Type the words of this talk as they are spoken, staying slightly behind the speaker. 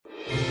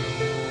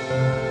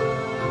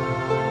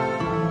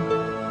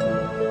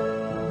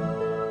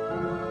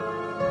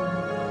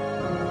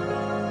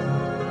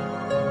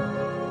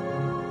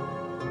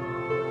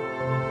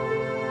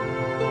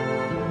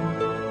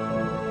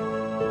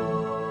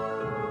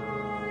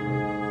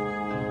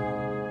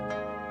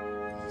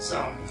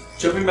So,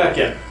 jumping back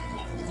in,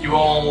 you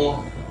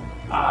all,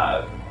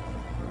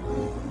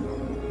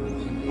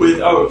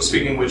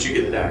 speaking of which, you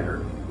get the dagger,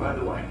 by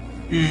the way.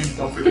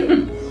 Don't forget.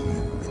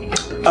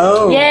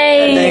 Oh,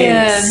 yay!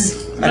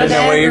 Thanks. I don't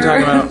know what you're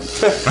talking about.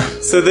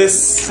 So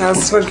this, how's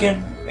this work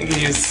again? I can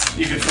use.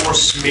 You can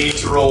force me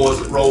to roll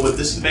with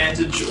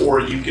disadvantage, or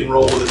you can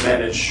roll with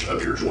advantage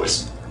of your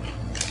choice.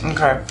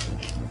 Okay.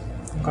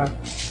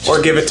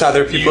 Or give it to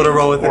other people to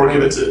roll with or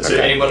advantage. give it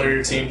to anyone on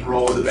your team to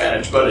roll with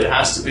advantage, but it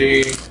has to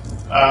be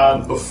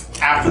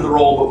after the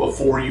roll, but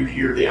before you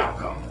hear the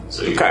outcome.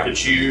 So you have to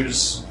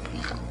choose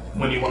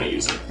when you want to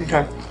use it.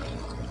 Okay.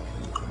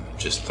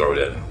 Just throw it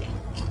in.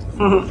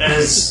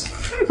 As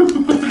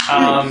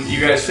you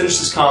guys finish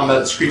this combat,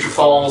 this creature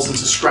falls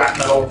into scrap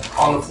metal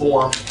on the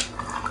floor.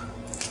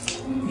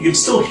 You can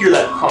still hear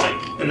that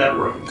humming in that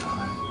room.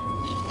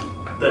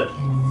 That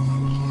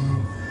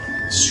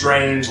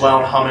strange,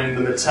 loud humming.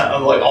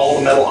 Like all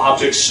the metal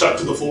objects stuck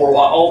to the floor,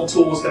 while all the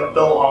tools kind of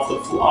fell off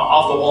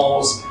the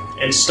walls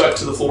and stuck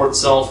to the floor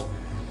itself.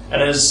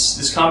 And as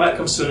this combat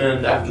comes to an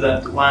end, after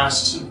that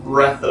last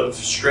breath of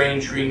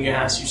strange green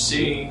gas, you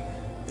see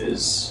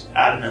is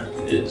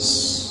Adamant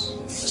is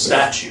a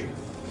statue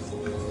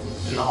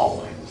in the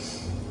hallway.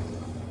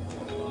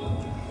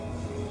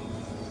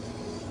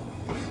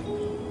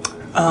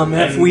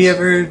 Have we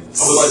ever... I would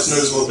like to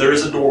note as well, there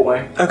is a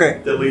doorway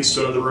that leads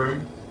to another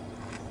room.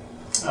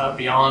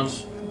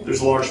 Beyond, there's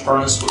a large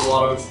furnace with a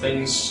lot of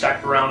things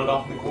stacked around it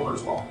off in the corner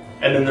as well.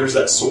 And then there's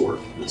that sword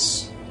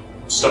that's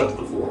stuck to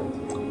the floor.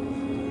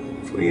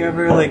 Have we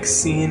ever,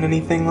 seen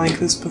anything like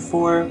this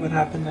before? What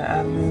happened to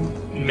Admin?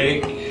 You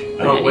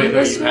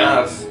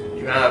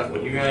have.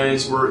 When you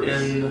guys were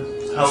in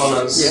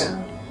Helena's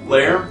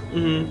lair,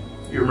 you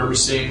remember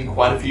seeing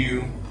quite a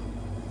few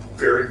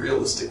very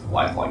realistic,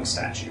 lifelike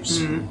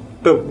statues.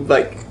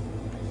 But,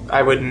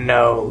 I wouldn't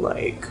know,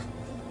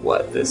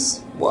 what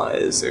this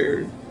was,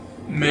 or...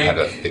 Make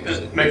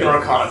an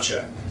Arcana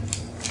check.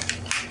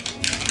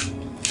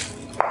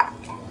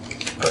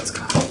 What's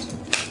called?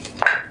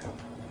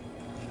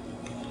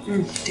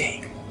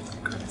 Dang.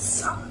 That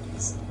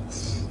sucks.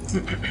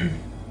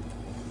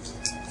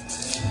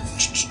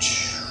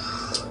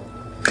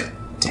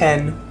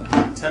 10.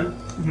 10?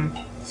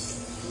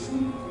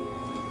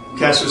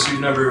 Casters, you've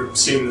never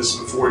seen this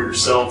before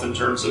yourself in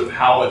terms of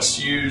how it's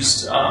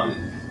used.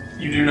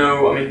 You do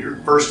know, you're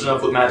versed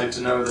enough with magic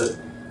to know that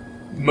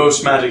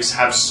most magics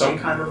have some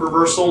kind of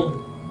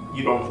reversal.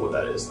 You don't know what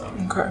that is, though.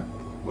 Okay.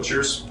 What's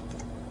yours?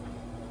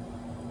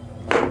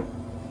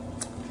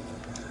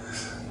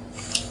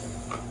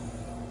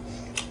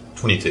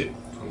 $22.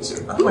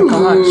 Oh my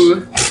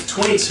gosh.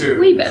 22.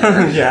 Way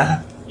better.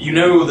 Yeah. You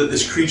know that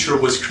this creature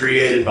was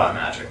created by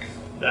magic.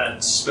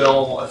 That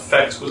spell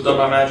effect was done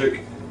by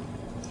magic.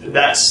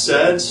 That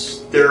said,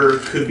 there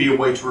could be a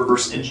way to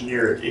reverse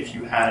engineer it if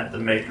you had the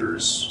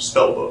maker's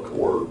spellbook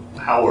or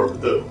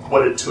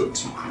what it took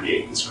to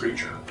create this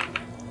creature.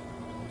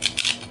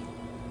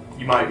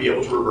 You might be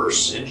able to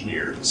reverse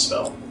engineer the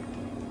spell.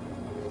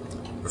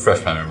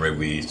 Refresh my memory,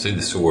 we see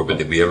the sword, but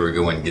did we ever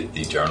go and get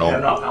the journal? I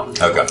have not found the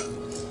journal. Okay.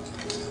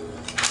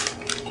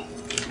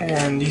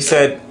 And you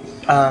said,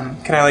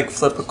 can I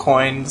flip a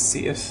coin to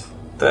see if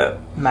the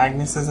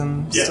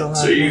magnetism still Yeah,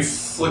 has so you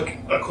flick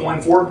a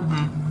coin forward.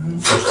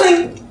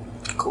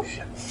 Cool.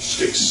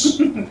 Sticks.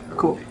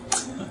 Cool.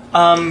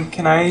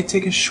 Can I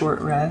take a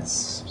short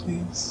rest,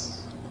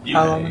 please?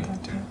 How long would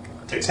that take?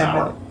 Takes 10 an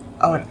hour. minutes.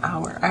 Oh, an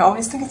hour. I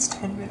always think it's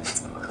 10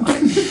 minutes.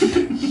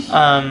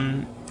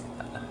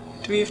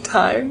 Do we have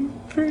time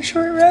for a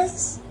short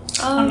rest?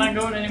 I'm not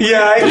going anywhere.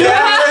 Yeah, I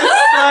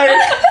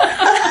guess.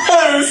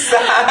 I'm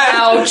sad.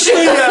 Ouch.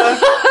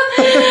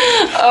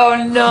 Oh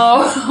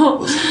no.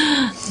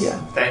 Yeah.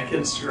 Thank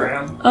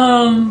Instagram.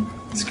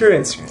 Screw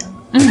Instagram.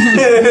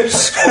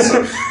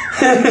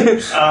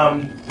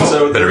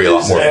 So better be a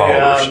lot more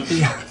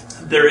followers.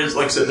 There is,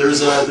 like I said,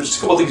 there's a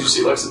couple things you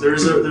see. Like I said,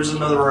 there's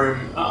another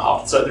room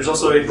off the side. There's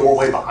also a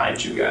doorway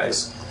behind you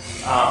guys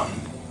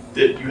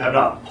that you have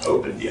not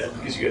opened yet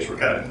because you guys were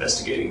kind of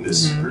investigating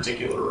this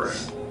particular room.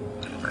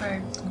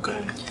 Okay.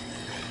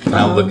 Can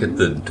I look at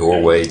the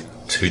doorway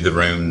to the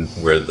room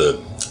where the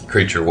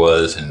creature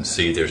was and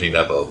see if there's any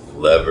type of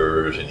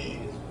levers, any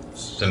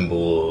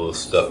symbol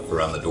stuff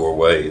around the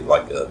doorway,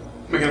 like a...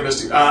 Make an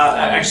investigation.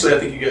 Actually, I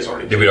think you guys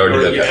already did. We already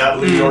did that? Yeah, I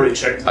believe you already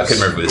checked this. I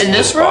couldn't remember this In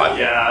this spot.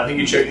 Yeah, I think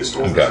you checked this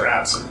door for Okay.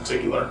 traps in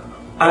particular.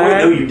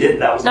 No, you didn't.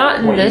 That was Not the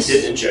in point. this.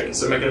 You didn't check it,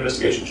 so make an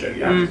investigation check,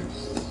 yeah.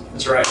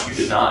 That's right, you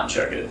did not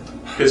check it.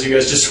 Because you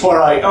guys just were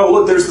like, oh,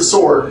 look, there's the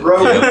sword,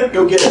 bro.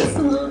 Go get it.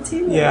 A little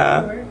too late.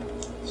 Yeah.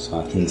 So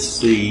I can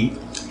see...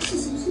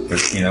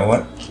 You know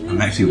what?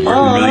 I'm actually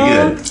working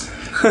really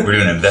good. We're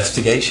doing an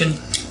investigation.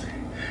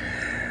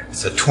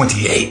 It's a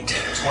 28.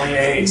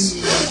 28.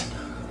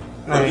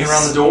 Looking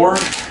around the door,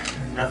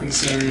 nothing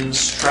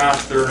seems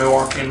trapped. There are no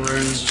arcane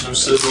runes, no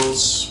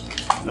sigils,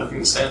 nothing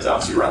that stands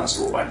out to you around this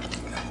doorway.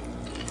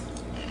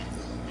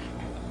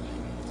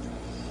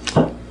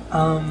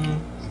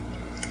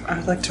 I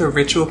would like to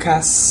ritual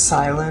cast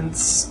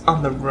silence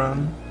on the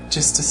room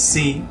just to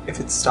see if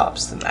it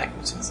stops the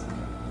magnetism.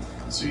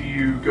 So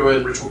you go ahead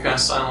and ritual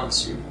cast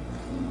silence.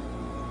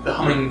 The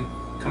humming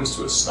comes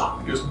to a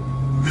stop. It goes.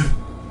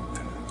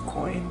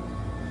 Coin.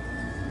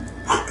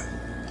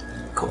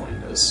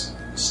 Coin does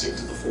stick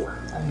to the floor.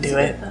 Do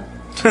it.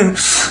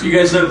 You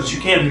guys know that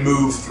you can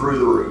move through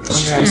the room. It's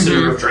just Okay.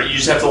 considered rope drain. You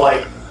just have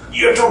to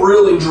you have to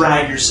really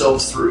drag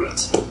yourself through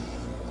it.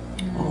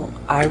 Well,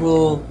 I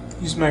will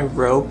use my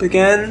rope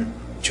again.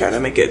 Try to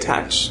make it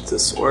attached to the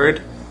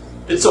sword.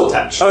 It's still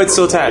attached. Oh, it's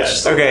still Yeah, attached. it's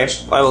still Okay,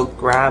 attached. I will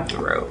grab the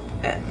rope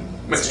and.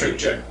 Make a strength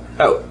check.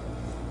 Oh,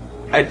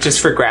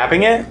 just for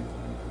grabbing it?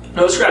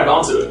 No, let's grab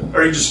onto it.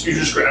 Or you're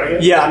just grabbing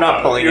it? Yeah, I'm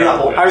not pulling You're it. not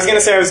pulling it. I was gonna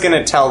say I was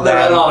gonna tell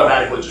That them.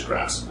 automatically just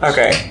grabs.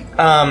 Okay.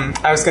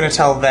 I was gonna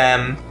tell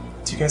them.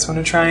 Do you guys want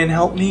to try and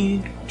help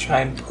me? Try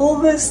and pull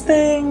this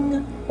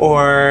thing,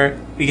 or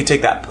we could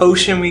take that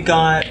potion we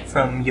got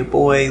from your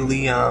boy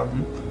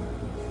Liam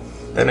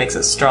that makes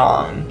us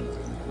strong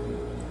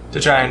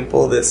to try and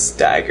pull this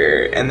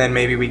dagger, and then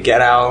maybe we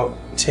get out,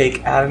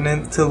 take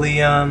Adamant to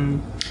Liam.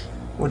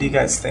 What do you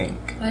guys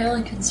think? My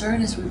only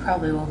concern is we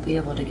probably won't be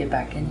able to get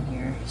back in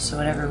here. So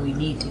whatever we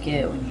need to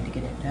get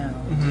it now.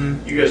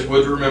 Mm-hmm. You guys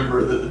would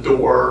remember that the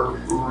door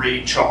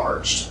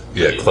recharged.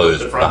 Yeah, it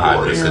closed The front behind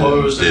door us is and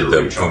closed did and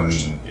the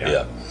recharged. boom.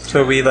 Yeah.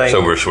 So we like.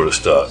 So we're sort of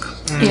stuck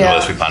Yeah.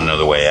 unless we find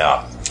another way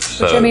out.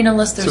 So, Which I mean,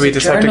 unless there's so we a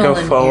just have to journal go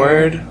in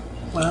forward. here.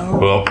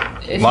 Well,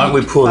 If why don't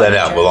we you pull find that a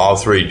out? We'll all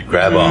three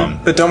grab on.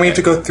 but don't we have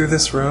to go through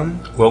this room?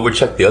 Well, we'll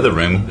check the other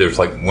room. There's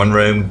one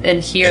room, And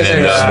here and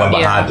then there's there's one yeah.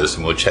 behind us,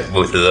 and we'll check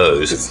both of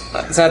those.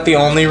 Is that the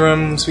only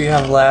rooms we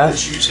have left?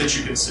 That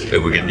you can see.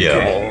 If we can, yeah.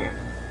 Okay.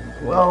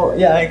 Well,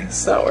 yeah, I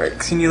guess that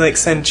works. Can you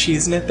send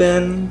Cheese Nip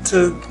in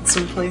to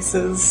some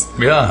places?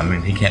 Yeah, I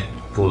mean, he can't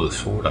pull the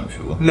sword, I'm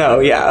sure. No,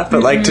 yeah,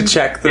 but to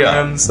check the Yeah,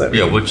 rooms. That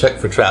yeah, we'll check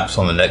for traps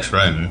on the next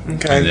room,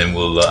 Okay. and then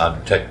we'll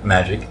detect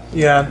magic.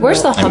 Yeah.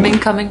 Where's the well, humming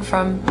coming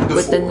from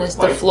within this?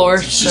 The floor?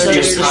 It's So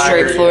just the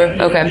straight floor?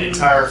 The Okay.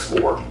 entire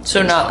floor.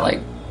 So not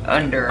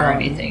under or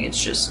anything, it's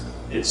just...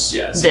 It This.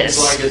 seems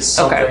like it's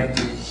something. Okay.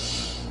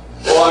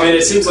 Well, I mean,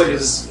 it seems like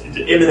it's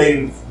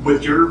emanating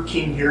with your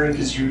keen hearing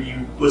because you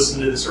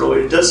listened to this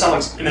earlier. It does sound like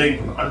it's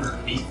emanating from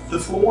underneath the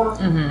floor,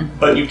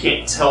 but you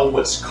can't tell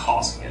what's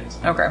causing it.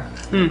 Okay.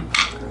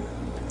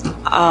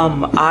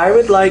 I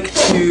would like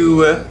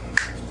to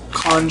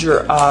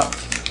conjure up.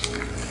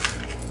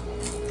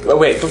 Oh,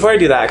 wait, before I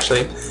do that,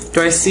 actually,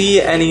 do I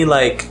see any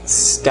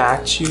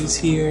statues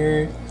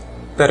here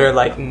that are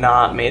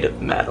not made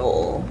of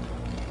metal?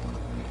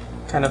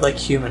 Kind of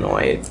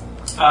humanoid.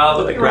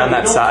 Around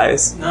that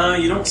size. No,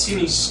 you don't see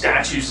any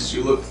statues as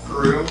you look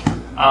through.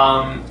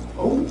 One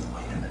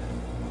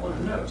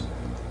note.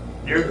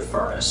 Near the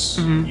furnace,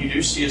 you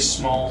do see a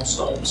small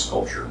stone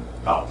sculpture.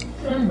 About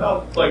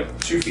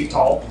 2 feet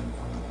tall.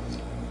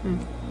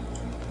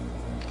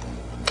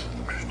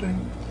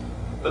 Interesting.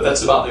 But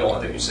that's about the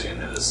only thing you see in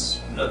it is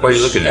What are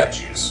you looking at?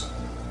 statues.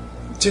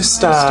 Just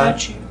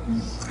Statue.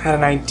 had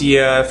an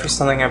idea for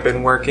something I've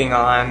been working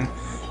on.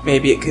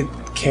 Maybe it could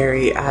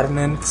carry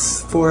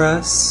adamants for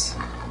us.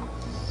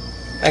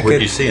 What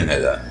did you see in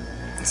there,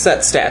 It's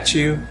that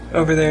statue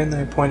over there, and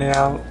I pointed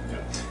out.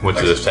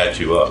 What's the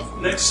statue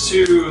of? Next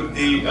to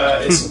the,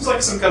 it seems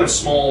like some kind of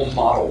small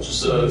model,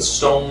 just a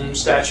stone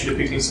statue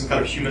depicting some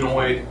kind of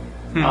humanoid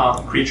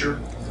creature,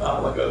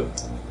 like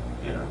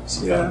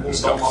some kind of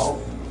stone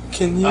model.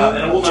 Can you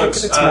And I will check note,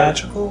 if it's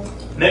magical?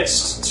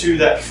 Next to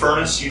that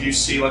furnace, you do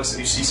see, like I said,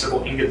 you see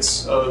several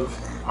ingots of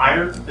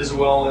iron, as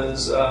well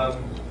as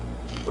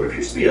what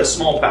appears to be a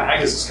small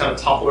bag as it's kind of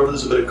toppled over.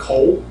 There's a bit of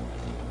coal.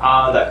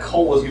 That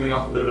coal is giving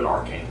off a bit of an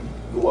arcane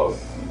glow.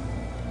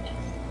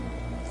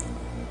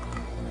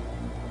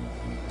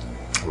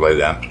 Lay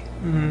down.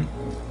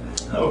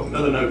 Oh,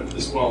 another note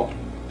as well.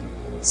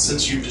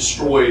 Since you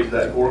destroyed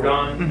that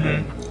Gorgon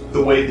and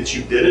the way that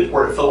you did it,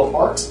 where it fell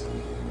apart,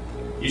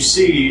 you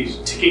see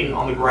ticking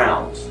on the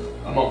ground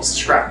amongst the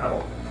scrap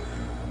metal.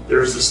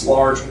 There's this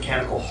large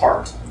mechanical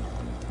heart.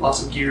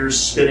 Lots of gears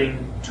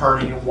spinning,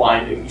 turning, and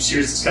winding. You see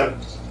this kind of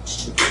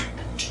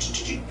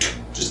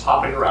just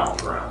hopping around on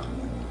the ground.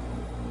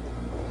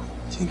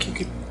 Think you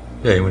could?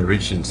 Yeah, you want to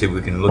reach and see if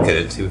we can look at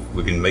it, see if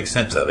we can make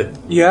sense of it.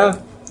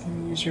 Yeah.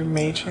 Can you use your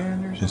mage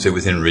hand or something? And see if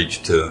we can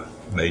reach to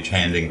mage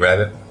hand and grab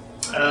it.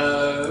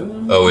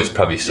 Oh, it's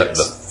probably stuck to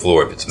the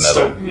floor if it's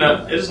metal.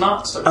 No, it is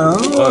not stuck to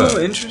the floor. Oh,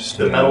 The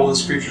interesting. metal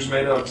this creature's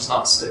made of does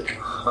not stick.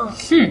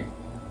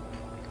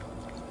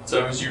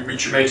 So as you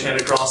reach your mage hand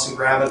across and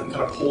grab it and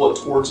kind of pull it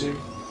towards you.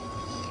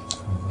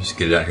 Just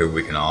get it out here where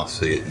we can all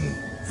see it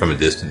from a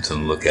distance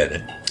and look at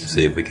it.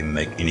 See if we can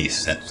make any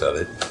sense of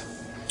it.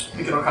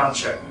 Make an Arcana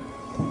check.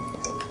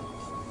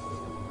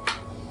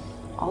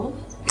 All of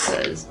it?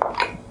 Because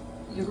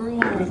you're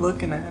We're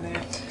looking at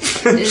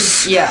it.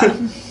 is yeah.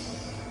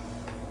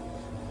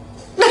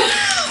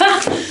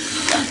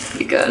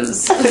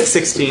 Because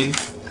 16.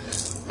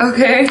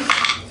 okay.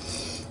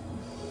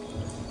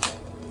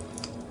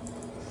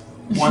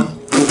 1.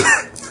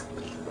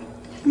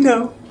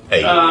 No.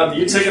 Hey,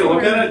 You take a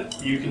look at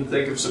it, you can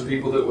think of some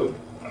people that would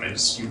mean,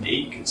 it's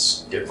unique,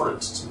 it's different,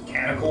 it's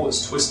mechanical,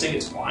 it's twisting,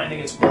 it's winding,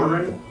 it's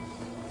murdering.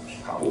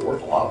 Probably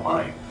worth a lot of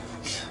money.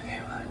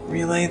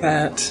 Relay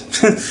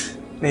that.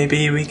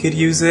 Maybe we could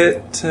use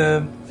it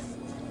to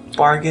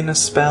bargain a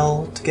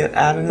spell to get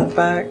Adamant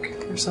back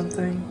or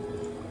something.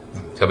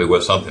 Tell me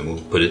what's something.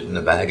 We'll put it in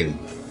the bag and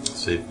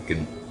see if we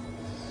can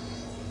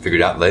figure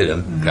it out later.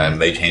 Kind of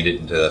mage hand it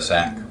into a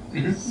sack.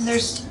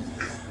 There's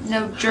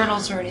no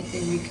journals or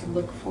anything we could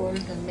look for,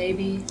 then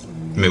maybe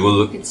I mean, we'll we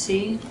look. could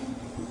see.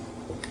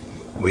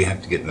 We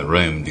have to get in the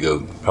room to go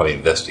probably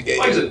investigate.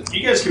 Like I said,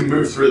 you guys can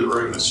move through the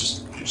room. It's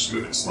just you're just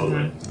moving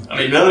slowly. I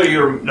mean, none of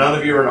you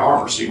are in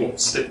armor, so you won't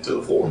stick to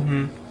the floor.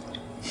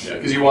 Yeah,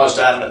 because you watched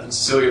Adam and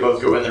Cecilia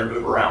both go in there and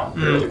move around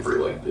fairly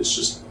freely. It's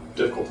just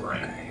difficult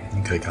terrain.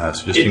 Okay,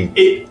 guys. Just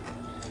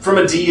From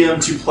a DM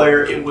to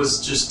player, it was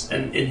just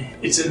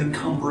it's an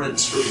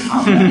encumbrance for the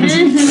combat.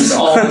 That's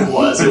all it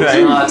was. It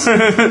was not.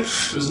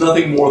 It was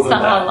nothing more than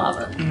that.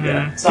 Lava.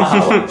 Yeah, it's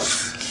not lava.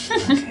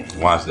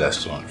 why is that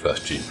still don't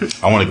trust you?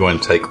 I want to go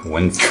and take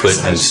 1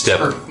 foot and step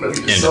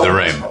into the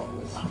room.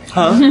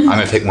 Huh? I'm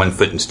going to take 1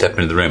 foot and step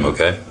into the room.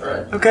 Okay.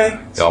 Right. Okay.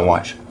 Y'all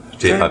watch.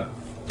 See if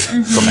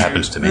something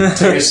happens to me.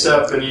 Take a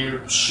step and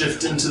you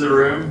shift into the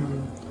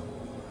room.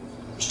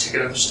 Just take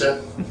another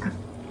step.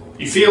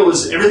 You feel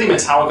as everything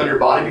metallic on your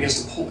body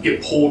begins to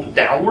get pulled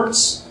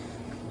downwards.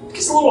 It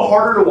gets a little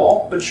harder to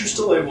walk, but you're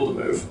still able to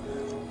move.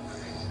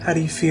 How do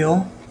you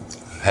feel?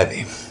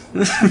 Heavy.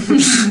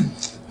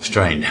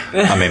 Strained.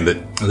 I mean, but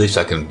at least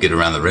I can get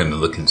around the room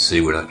and look and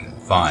see what I can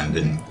find.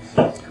 And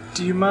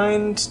Do you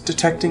mind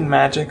detecting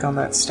magic on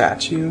that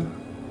statue?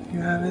 You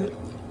have it?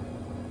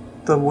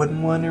 The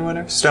wooden one or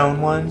whatever?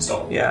 Stone one?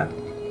 Stone. Yeah.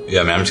 yeah,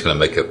 I mean, I'm just going to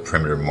make a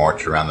perimeter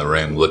march around the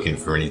room looking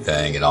for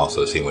anything and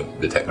also see what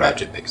detect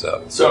magic picks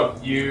up. So,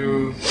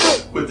 you,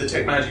 with the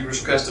tech magic, you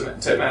request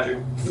tech magic.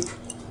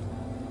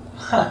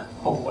 Huh,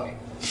 oh boy.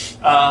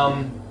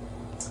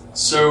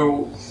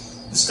 So,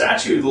 the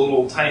statue, the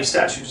little tiny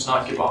statue, does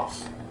not give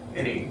off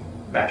any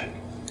magic.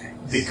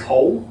 The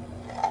coal,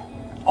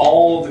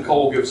 all of the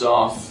coal gives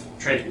off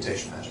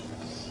transmutation magic.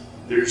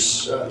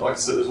 There's, like I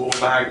said, there's a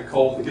little bag of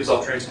coal that gives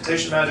off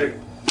transmutation magic.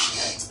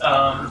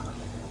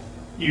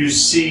 You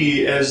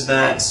see as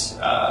that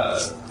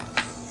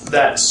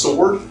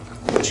sword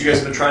that you guys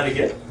have been trying to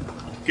get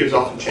gives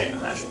off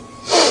enchantment magic.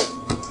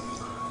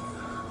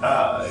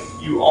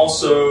 You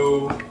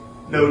also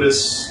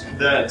notice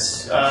that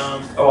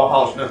I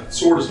apologize. No,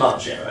 sword is not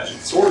enchantment magic.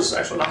 The sword is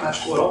actually not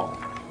magical at all.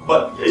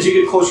 But as you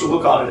get closer to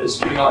look on it,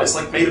 it's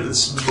like made of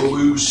this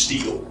blue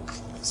steel.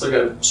 It's like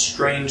a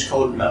strange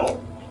colored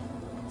metal.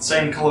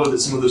 Same color that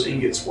some of those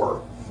ingots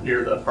were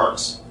near the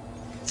furnace.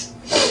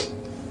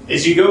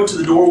 As you go to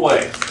the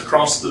doorway,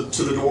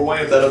 to the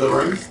doorway of that other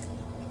room,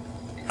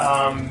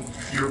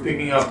 you're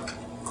picking up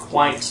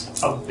quite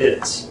a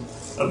bit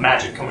of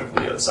magic coming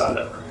from the other side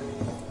of that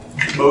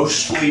room.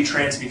 Mostly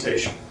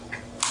transmutation.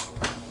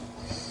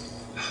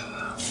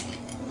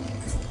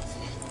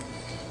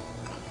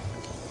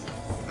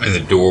 And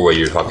the doorway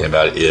you're talking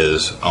about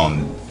is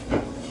on...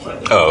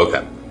 Oh,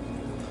 okay.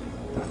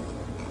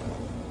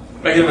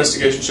 Make an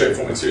investigation check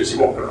for me too as you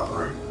walk around the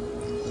room.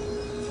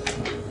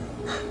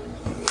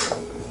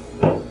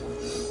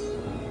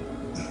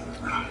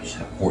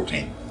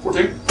 14.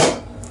 14?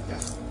 Yeah.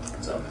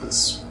 So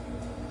it's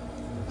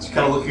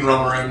kind of looking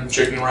around the room,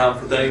 checking around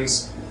for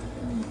things.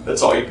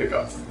 That's all you pick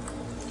up.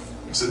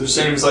 So there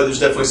seems like there's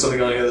definitely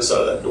something on the other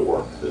side of that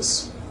door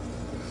that's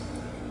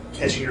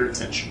catching your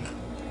attention.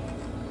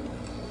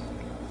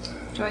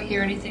 Do I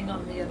hear anything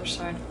on the other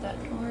side of that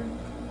door?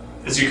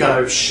 As you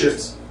kind of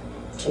shift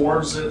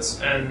towards it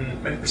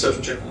and make a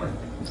perception check for me.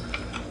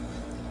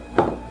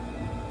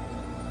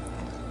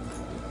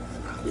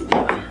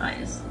 My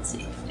highest, let's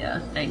see. Yeah,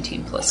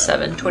 19 plus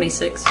 7,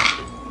 26.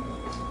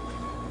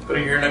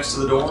 Putting your ear next to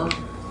the door,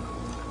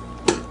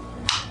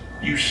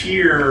 you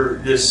hear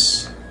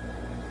this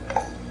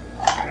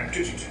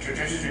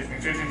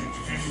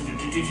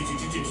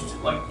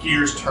like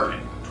gears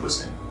turning,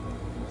 twisting,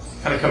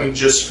 kind of coming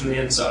just from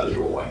the inside of the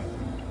doorway.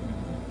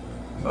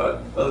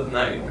 But other than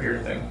that, you don't hear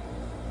anything.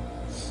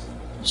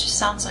 It just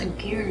sounds like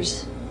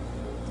gears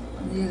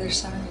on the other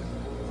side.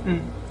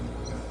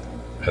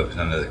 Hope it's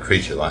another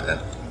creature like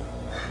that.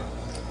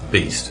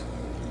 Beast.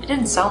 It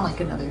didn't sound like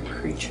another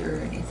creature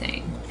or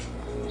anything,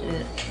 did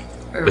it?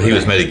 Or But he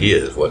was made of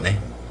gears, wasn't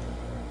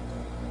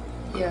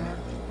he? Yeah.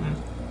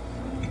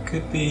 It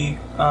could be,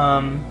 I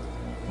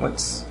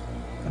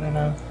don't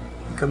know,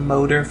 like a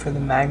motor for the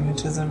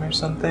magnetism or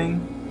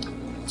something.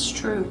 It's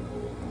true.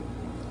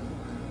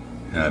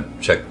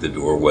 Check the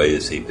doorway to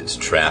see if it's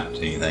trapped,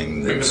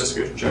 anything Make an that's...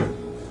 investigation check.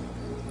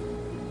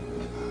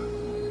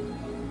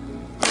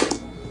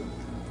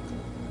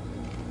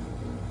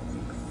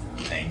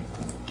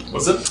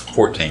 What's it?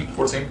 14.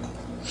 14.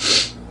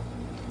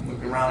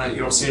 Looking around it, you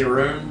don't see any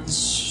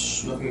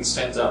rooms. Nothing that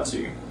stands out to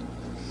you.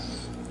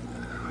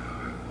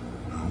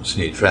 I don't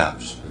see any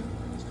traps.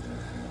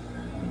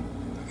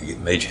 We can get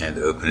Mage Hand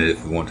to open it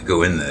if we want to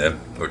go in there,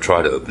 or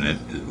try to open it.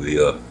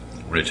 We want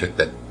to check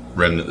that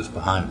room that was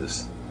behind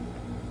us.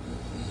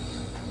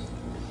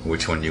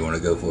 Which one do you want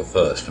to go for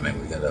first? I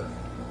mean, we gotta.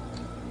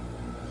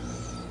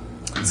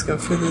 Let's go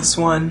for this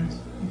one.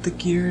 The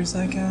gears,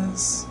 I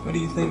guess. What do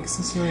you think,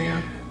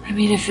 Cecilia? I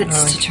mean, if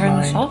it's like to turn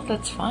this mine. off,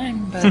 that's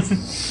fine, but...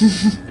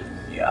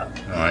 Yeah.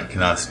 Alright,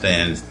 can I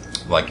stand,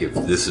 like, if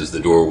this is the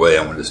doorway,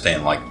 I want to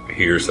stand, like,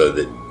 here so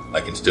that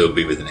I can still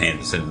be within hand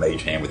to send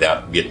Mage Hand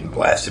without getting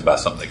blasted by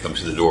something that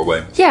comes to the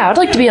doorway? Yeah, I'd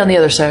like to be on the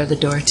other side of the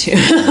door, too. You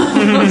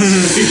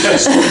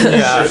guys shift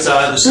either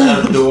side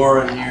of the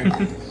door and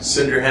you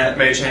send your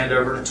mage hand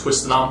over and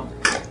twist the knob.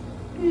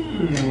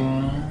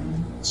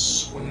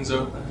 Swings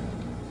open.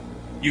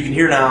 You can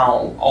hear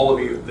now, all of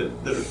you that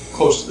are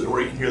close to the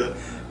door, you can hear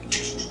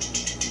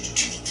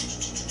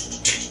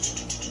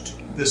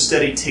the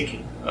steady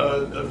ticking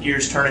of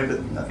gears turning,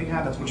 but nothing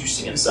happens. What you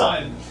see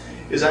inside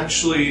is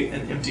actually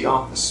an empty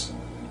office.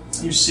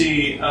 You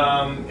see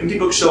empty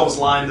bookshelves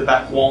line the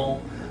back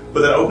wall,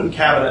 with an open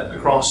cabinet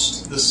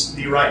across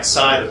the right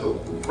side of the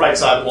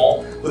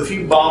wall, with a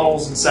few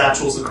bottles and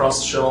satchels across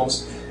the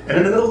shelves. And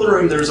in the middle of the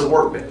room, there's a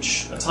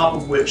workbench, atop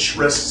of which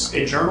rests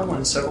a journal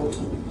and several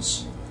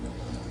tools.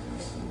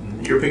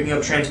 You're picking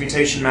up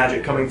transmutation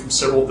magic coming from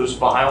several of those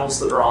vials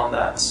that are on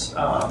that,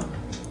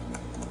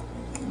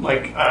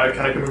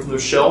 kind of coming from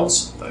those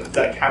shelves,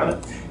 that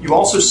cabinet. You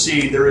also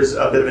see there is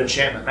a bit of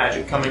enchantment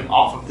magic coming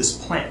off of this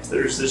plant.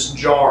 There's this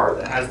jar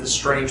that has this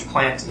strange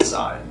plant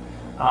inside,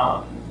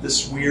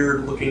 this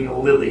weird-looking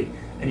lily.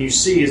 And you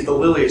see, as the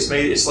lily is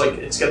made, it's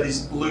got these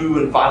blue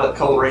and violet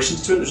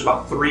colorations to it. There's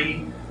about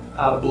 3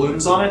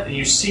 blooms on it, and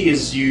you see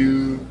as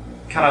you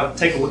kind of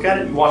take a look at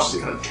it, you watch as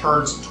it kind of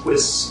turns and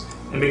twists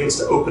and begins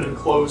to open and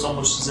close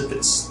almost as if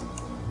it's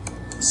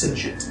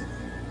sentient.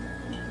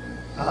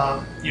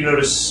 You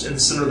notice in the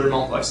center of their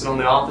multiplexing on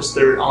the office,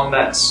 there on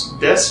that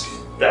desk,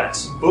 that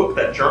book,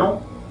 that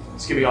journal,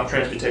 it's giving off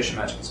transmutation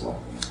magic as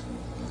well.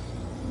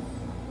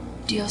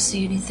 Do y'all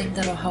see anything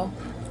that'll help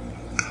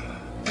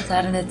with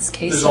that in its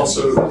case? There's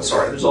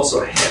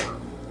also a hammer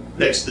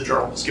next to the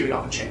journal that's giving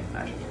off enchantment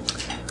magic.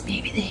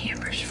 Maybe the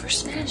hammer's for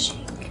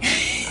smashing.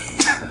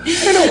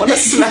 I don't want to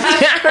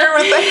smash her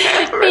with the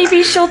hammer.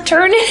 Maybe she'll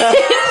turn it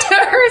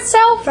into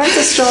herself. That's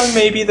a strong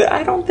maybe that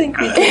I don't think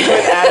we can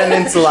put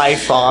Adamant's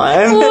life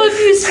on. Well, if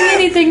you see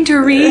anything to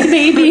read,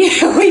 maybe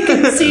we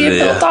can see if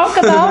they'll talk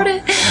about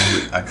it.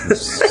 I can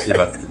see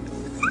about the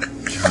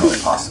journal,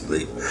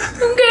 possibly.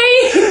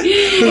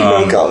 Okay.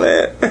 No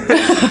comment.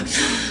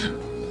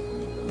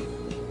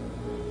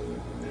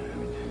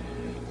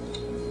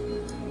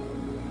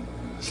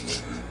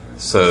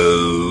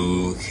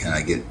 So, can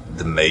I get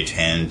the mage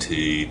hand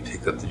to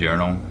pick up the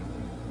journal?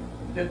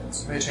 Yep,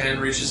 so mage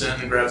hand reaches in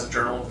and grabs the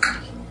journal,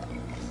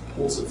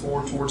 pulls it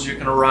forward towards you,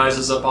 kind of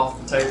rises up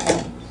off the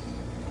table,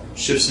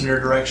 shifts in your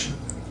direction.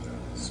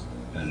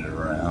 Spin it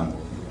around,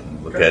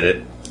 look at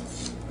it.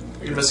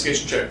 Make an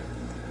investigation check.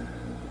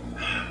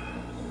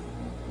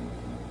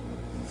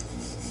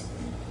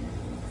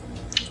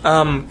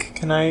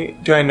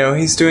 Do I know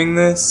he's doing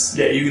this?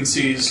 Yeah, you can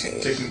see he's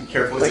taking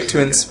carefully. Like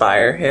to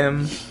inspire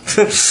him.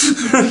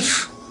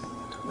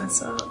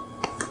 What's up?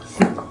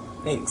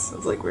 Thanks. I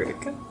was like, where'd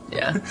it go?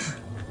 Yeah.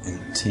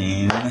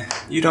 18.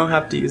 You don't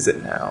have to use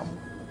it now.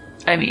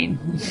 I mean,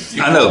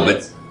 I know,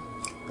 but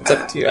It's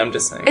up to you. I'm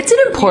just saying. it's an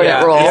important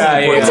Yeah, role. yeah,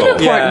 yeah, It's an yeah.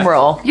 important Yeah.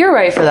 role. You're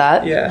right for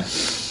that. Yeah.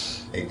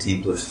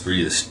 18 plus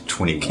 3 is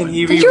 21. Can he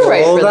You're right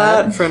re-roll for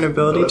that that. for an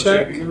ability Ability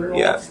check, check? you can re-roll.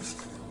 Yeah.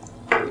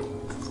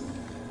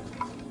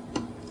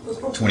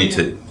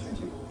 22.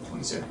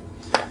 22.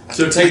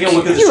 So taking a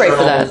look at the You're right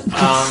for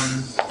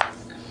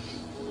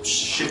journal,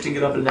 shifting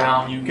it up and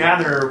down, you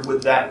gather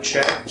with that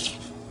check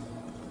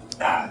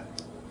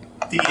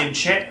the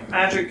enchantment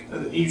magic.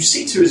 You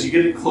see too as you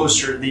get it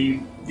closer. The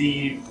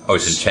Oh,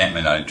 it's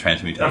enchantment, not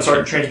transmutation. I'm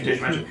sorry,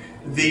 transmutation magic.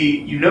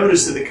 You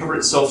notice that the cover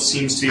itself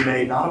seems to be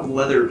made not of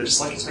leather, but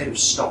it's like it's made of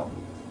stone.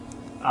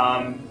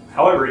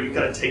 However, you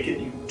kind of take it,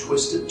 you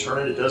twist it, turn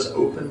it. It does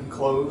open and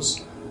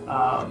close.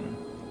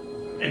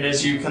 And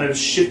as you kind of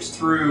shift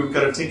through,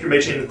 kind of take your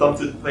mage hand and thumb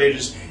through the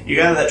pages, you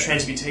gather that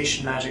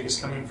transmutation magic is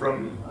coming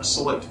from a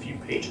select few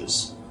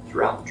pages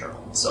throughout the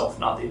journal itself,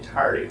 not the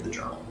entirety of the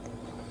journal.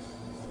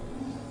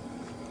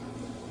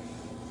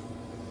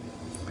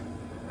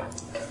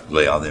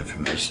 Lay all the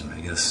information,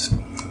 I guess.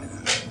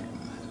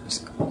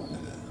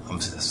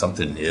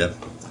 Something here.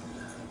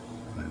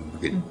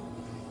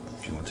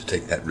 If you want to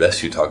take that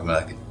rest you're talking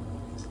about, I could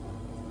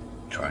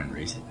try and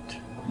read it.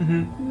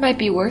 Might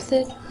be worth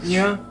it.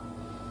 Yeah.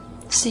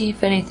 See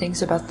if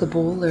anything's about the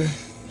bull or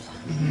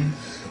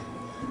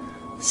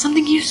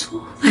something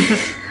useful.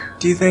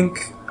 Do you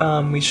think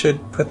we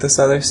should put this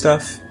other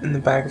stuff in the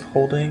bag of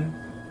holding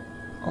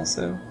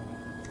also?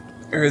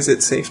 Or is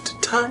it safe to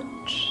touch?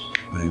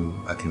 I mean,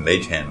 I can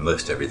mage hand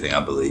most everything,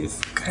 I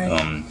believe.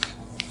 Okay.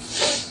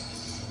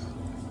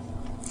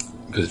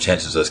 Because the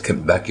chances of us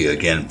coming back here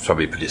again is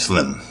probably pretty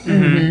slim.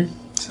 Mm-hmm.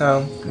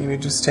 So maybe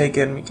just take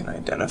it and we can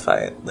identify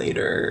it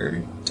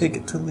later. Take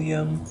it to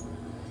Liam.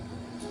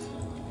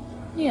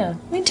 Yeah,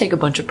 we can take a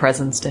bunch of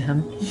presents to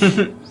him.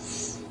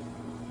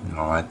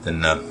 Alright,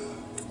 then,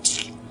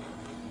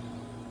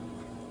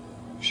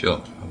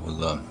 sure. I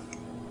will,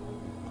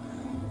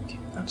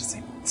 I'll just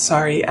say,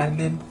 sorry,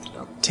 admin.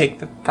 I'll take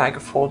the bag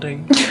of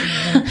holding.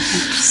 And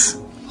just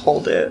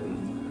hold it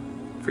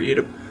for you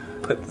to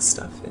put the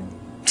stuff in.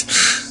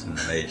 And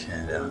the mage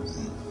hand out.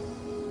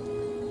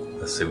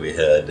 Let's see, we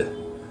had...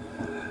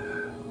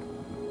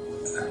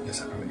 I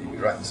guess I probably need to be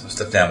writing some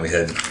stuff down. We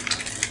had...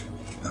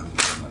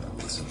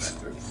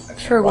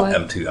 For what?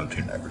 I'm too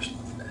nervous.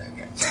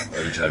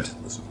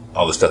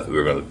 All the stuff that we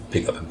were going to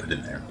pick up and put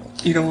in there.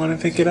 You don't want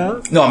to pick it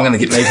up? No, I'm going to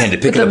get Mage Hand to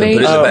pick it the up and put it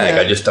in the mage-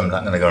 bag. yeah. I'm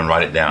not going to go and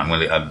write it down.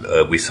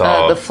 We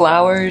saw... The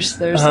flowers,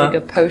 there's Uh-huh. like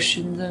a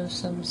potion of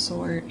some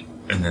sort.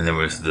 And then there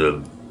was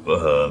the...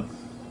 were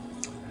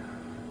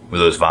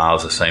those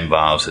vials the same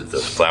vials that the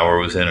flower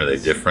was in? Are they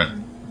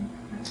different?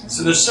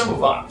 So there's several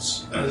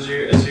vials. As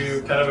you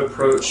kind of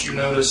approach, you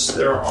notice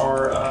there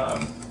are...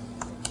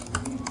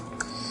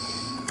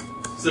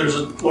 there's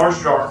a large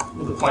jar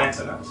with a plant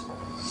in it.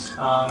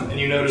 And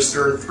you notice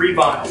there are 3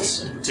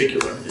 vials in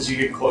particular as you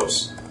get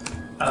close.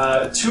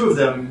 2 of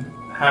them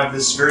have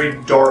this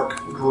very dark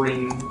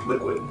green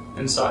liquid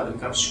inside them,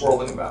 kind of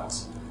swirling about,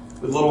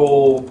 with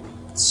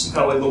some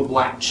kind of like little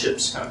black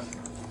chips kind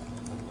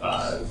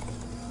of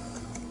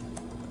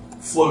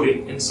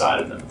floating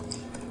inside of them.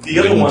 The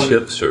other Wooden one,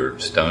 chips or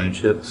stone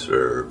chips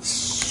or...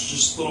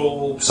 just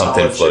little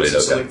Something solid floating,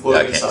 chips, okay. something floating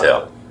I can't inside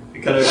tell. of it.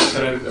 It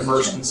kind of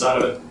immersed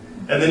inside of it.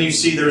 And then you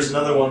see there's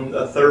another one,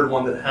 a third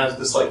one that has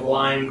this like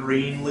lime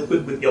green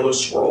liquid with yellow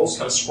swirls,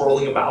 kind of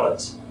swirling about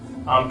it,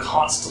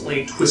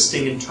 constantly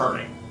twisting and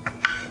turning.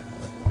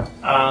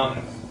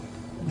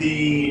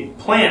 The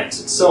plant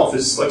itself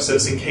is, like I said,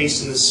 it's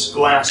encased in this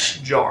glass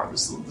jar,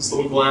 this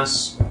little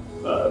glass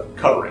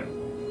covering.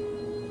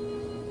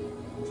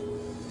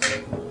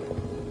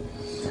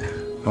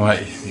 All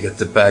right, you got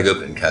the bag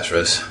open,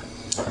 Castros.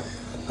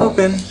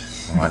 Open.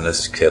 All right,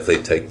 let's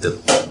carefully take the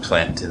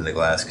plant in the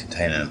glass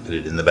container and put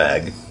it in the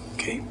bag.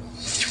 Okay.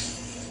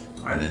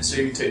 Alright,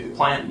 so you take the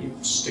plant, you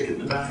stick it in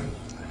the bag.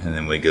 And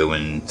then we go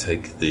and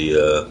take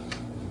the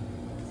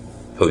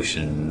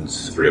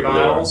potions. 3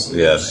 vials.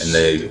 Yeah,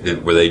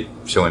 and were they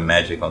showing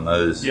magic on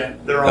those? Yeah,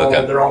 they're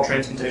all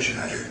transmutation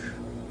magic.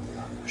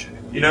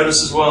 You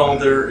notice as well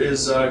there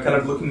is kind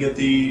of looking at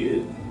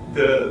the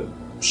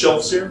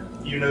shelves here.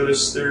 You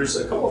notice there's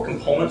a couple of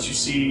components. You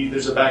see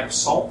there's a bag of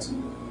salt.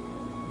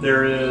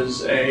 There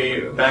is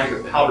a bag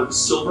of powdered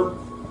silver.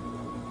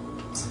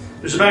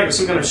 There's a bag of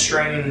some kind of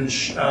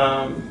strange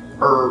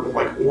herb,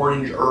 like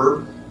orange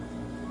herb,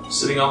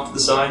 sitting off to the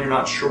side. You're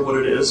not sure what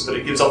it is, but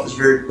it gives off this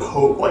very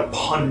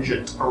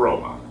pungent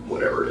aroma,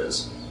 whatever it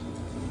is.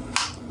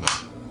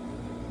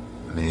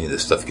 I mean,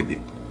 this stuff could be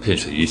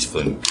potentially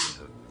useful and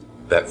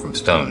back from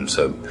stone,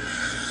 so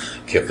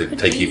carefully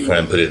take each one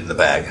and put it in the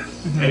bag.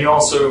 And you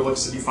also, like I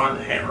said, you find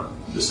the hammer,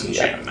 this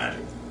enchantment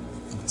magic.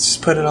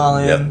 Just put it all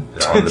in. Yep,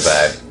 it's all in the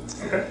bag.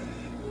 Okay.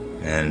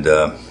 And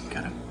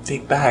Got a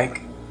big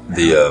bag.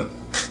 You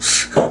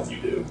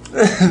do.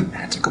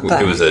 Magical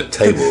bag. it was a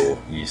table,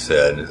 you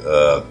said,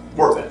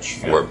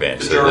 Workbench. Yeah. workbench.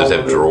 The So does it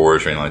have journal,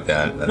 drawers or anything like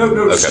that?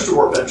 No, it's just a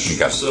workbench.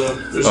 Okay. So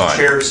there's All a right.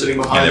 chair sitting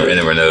behind And it.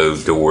 there were no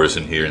doors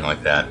in here and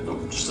like that?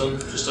 Nope, just a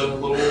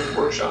little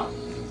workshop.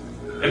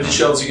 Empty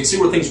shelves. You can see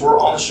where things were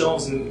on the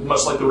shelves, and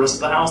much like the rest of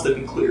the house, they've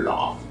been cleared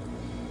off.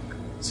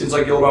 Seems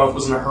like Gildarth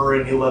was in a hurry,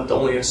 and he left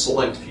only a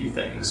select few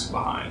things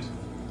behind.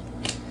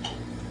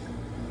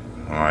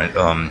 All right.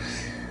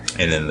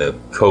 And then the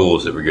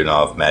coals that were getting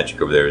off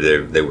magic over there,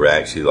 they were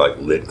actually like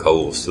lit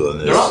coals still in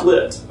this. They're not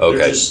lit. Okay.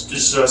 They're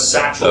just a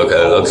satchel of Okay,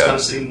 coals okay. kind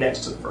of sitting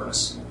next to the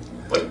furnace.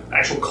 Like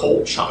actual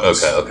coal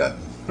chunks. Okay.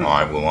 All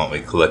right. Well, why don't we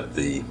collect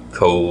the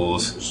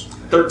coals? There's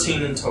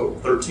 13 in total.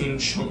 13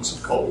 chunks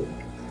of coal.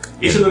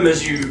 Each of them,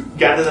 as you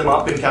gather them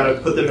up and kind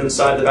of put them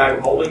inside the bag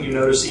of holding, you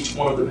notice each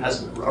one of them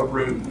has a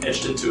rune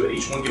etched into it.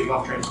 Each one giving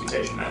off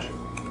transmutation magic.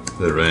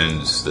 The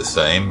runes the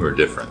same or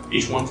different?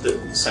 Each one's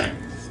the same.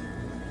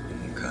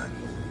 Okay.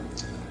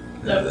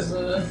 That was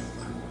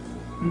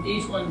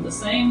each one the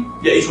same.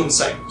 Yeah, each one's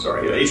the same.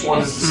 Sorry, yeah, each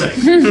one is the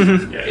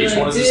same. Yeah, each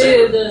one is the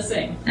same. The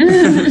same.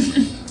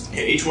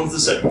 Yeah, each one's the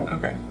same.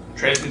 Okay.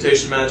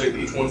 Transmutation magic,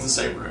 each one's the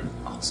same rune.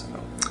 Awesome.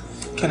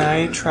 Can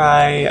I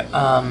try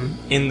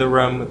in the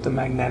room with the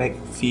magnetic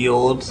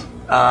field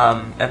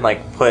and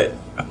like put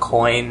a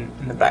coin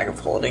in the bag of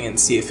holding and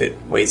see if it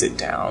weighs it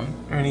down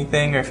or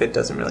anything, or if it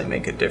doesn't really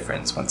make a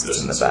difference once it's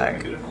in the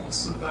bag?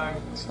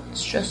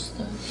 It's just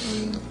the...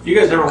 You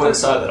guys never went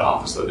inside that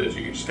office though, did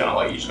you? You just kind of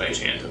like use mage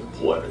hand to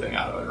pull everything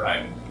out of it,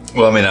 right?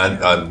 Well, I mean,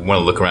 I want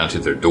to look around to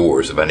their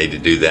doors if I need to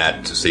do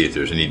that to see if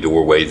there's any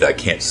doorways that I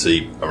can't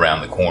see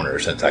around the corner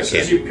since I As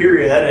can't. you peer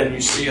your head in,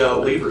 you see a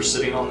lever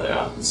sitting on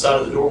the side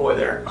of the doorway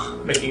there,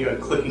 making a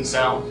clicking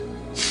sound. Do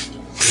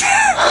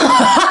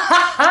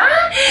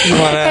you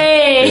wanna?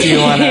 Hey! Do you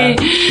wanna?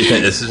 You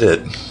think this is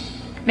it?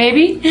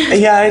 Maybe?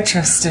 Yeah, I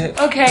trust it.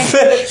 Okay.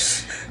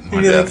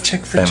 Maybe Like like that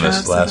check for famous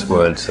jobs. last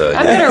words. I'm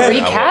gonna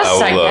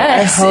recast, I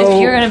guess, I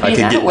if you're gonna I be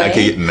could that get way. I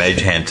could get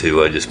mage hand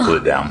to just pull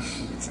it down.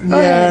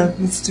 Yeah,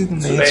 let's do the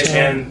So mage mage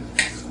hand.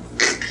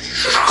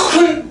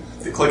 hand.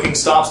 The clicking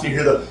stops, and you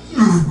hear the.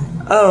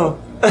 Oh.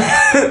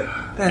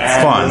 That's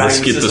and Fine, the let's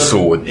get the magnetism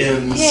sword.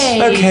 ends.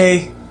 Yay.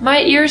 okay. My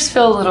ears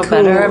feel a little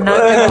better, I'm not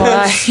gonna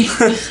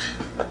lie.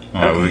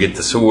 Alright, we get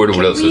the sword.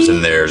 What else is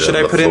in there? Should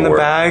I put it in the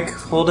bag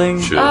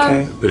holding? Sure.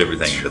 Okay. Put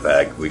everything in the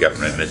bag. We got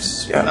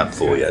remnants. Yeah. Not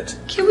full yet.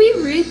 Can we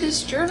read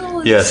this journal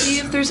and Yes. see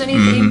if there's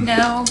anything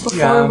now before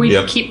Yeah. we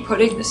Yep. keep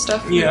putting the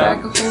stuff in Yeah.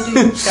 the bag of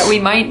holding that we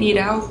might need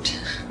out?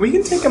 We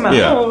can take them out.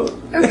 Yeah.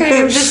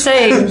 Okay, I'm just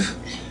saying.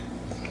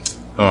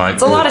 Alright.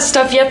 It's a lot of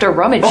stuff you have to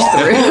rummage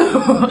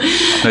through.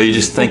 No, you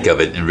just think of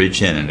it and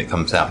reach in and it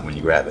comes out when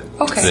you grab it.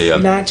 Okay. The,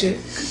 Magic.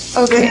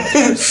 Okay.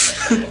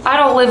 I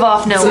don't live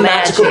off no It's a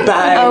magic. magical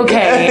bag.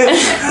 Okay.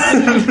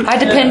 I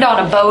depend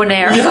on a bow and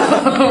arrow.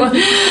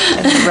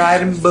 And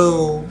riding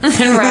bull.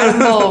 And riding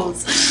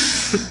bulls.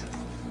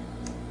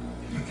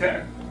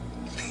 Okay.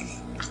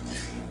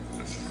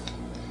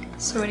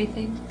 So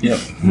anything? Yep.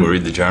 We'll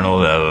read the journal.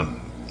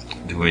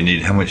 Do we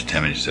need, how much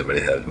damage does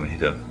everybody have? Do we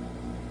need to?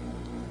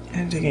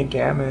 And taking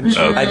damage.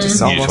 Oh, I just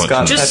you almost want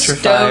got some- Just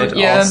petrified don't,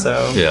 yeah.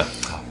 also. Yeah.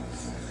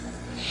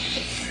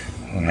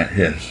 Alright,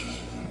 yes.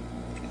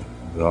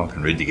 We all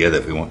can read together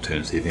if we want to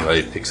and see if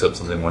anybody picks up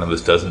something one of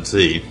us doesn't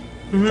see.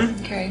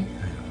 Okay.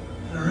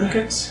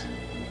 Alright.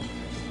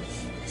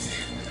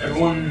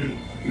 Everyone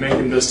make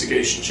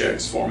investigation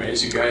checks for me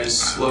as you guys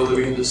slowly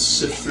begin to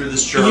sift through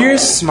this journal. You're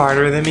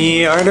smarter than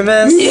me,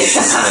 Artemis.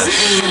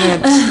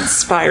 I'm gonna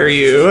inspire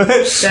you.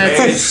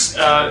 It's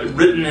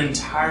written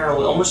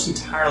entirely, almost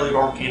entirely of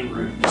arcane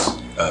runes.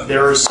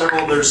 There's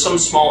some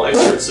small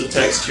excerpts of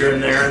text here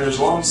and there, and there's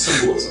a lot of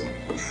symbolism.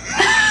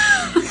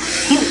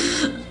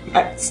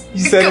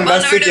 You said Come on,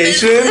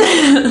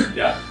 investigation?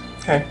 Yeah.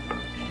 Okay.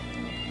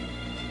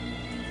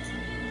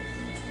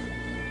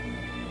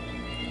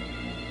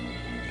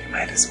 You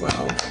might as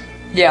well.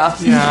 Yeah.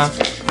 Yeah.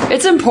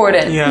 It's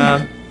important.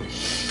 Yeah.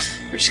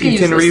 We're just gonna You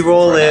use can this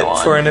re-roll from it now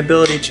on. for an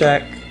ability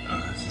check.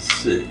 That's a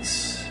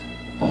 6.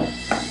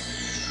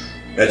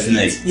 That's an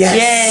 8.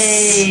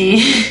 Yes.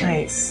 Yay!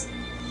 Nice.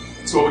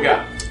 That's what we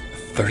got.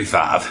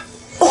 35.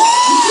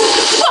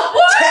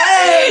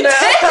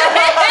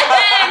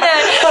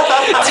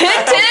 10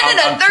 and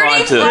a I'm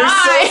trying to- 35! You're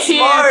so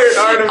smart,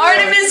 Artemis.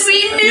 Artemis, we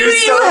knew You're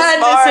you so had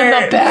this in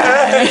smart. the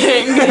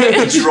bag!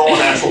 Did you roll a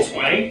natural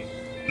 20?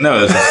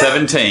 No, it's a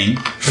 17.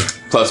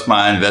 Plus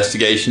my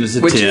investigation is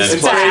a Which 10. is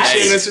plus bad.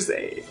 Inspiration 8. is just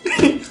 8.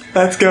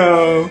 Let's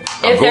go.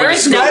 If going there to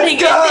is school. nothing in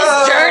this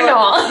Let's go. journal,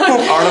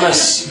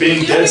 Artemis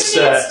being dead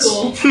set,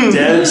 School.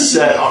 dead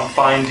set on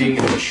finding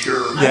a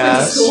cure.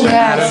 Yeah. School.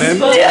 Adamant.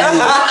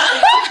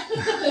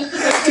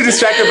 Too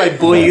distracted by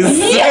boys.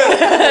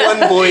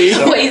 One boy.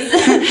 please.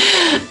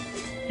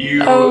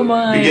 You Oh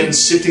my. begin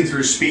sifting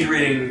through speed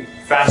reading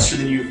faster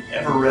than you've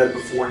ever read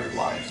before in your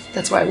life.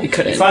 That's why we You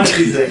couldn't. find a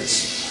few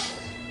things.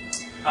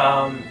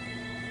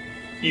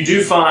 You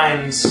do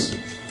find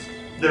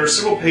there are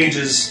several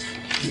pages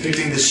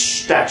depicting this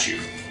statue,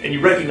 and you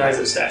recognize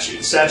that statue.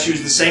 The statue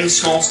is the same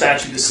small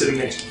statue that's sitting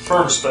next to the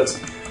furnace, but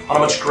on a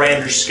much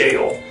grander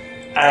scale.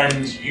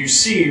 And you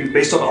see,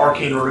 based on the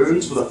arcane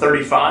runes with a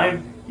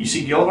 35, you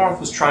see Gildarth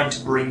was trying to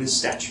bring this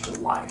statue to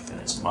life, and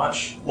it's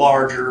much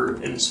larger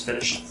in its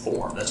finished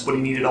form. That's what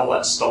he needed all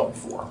that stone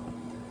for.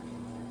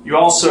 You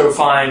also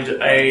find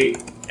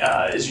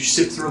as you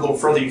sift through a little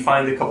further, you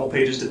find a couple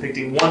pages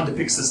depicting, one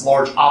depicts this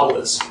large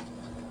obelisk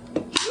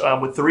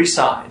with 3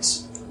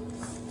 sides,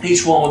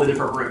 each one with a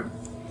different rune.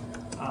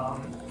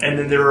 And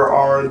then there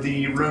are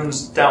the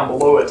runes down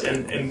below it,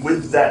 and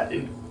with that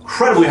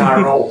incredibly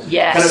high roll,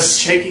 Yes. kind of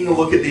taking a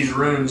look at these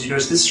runes, you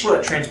notice this is where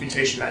that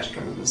transmutation magic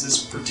comes in.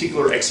 This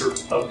particular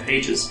excerpt of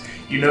pages.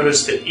 You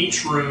notice that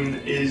each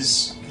rune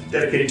is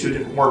dedicated to a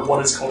different word.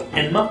 One is called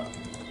Enma,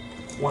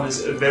 one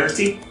is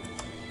Verti,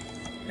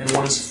 and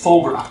one is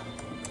Fulgra.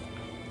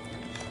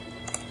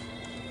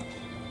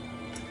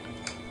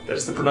 That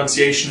is the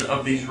pronunciation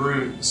of these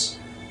runes.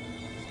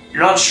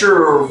 You're not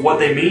sure what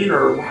they mean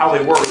or how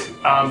they work,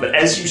 but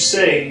as you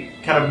say,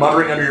 kind of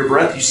muttering under your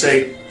breath, you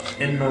say,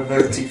 Enma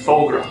Verti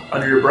Fulgra.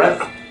 Under your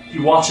breath,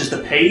 you watch as the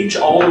page,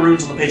 all the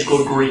runes on the page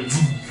glow green.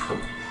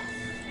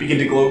 Begin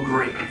to glow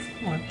green.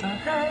 What the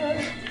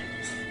heck?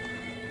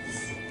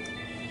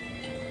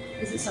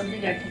 Is it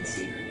something I can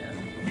see right now?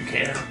 You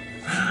can.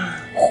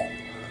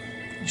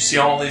 You see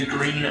all these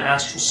green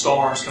astral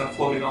stars kind of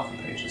floating off the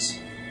pages.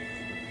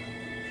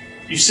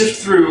 You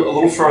sift through a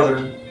little further,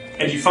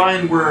 and you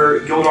find where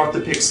Gildarth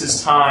depicts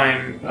his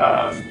time,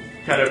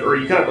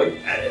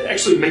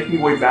 actually making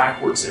your way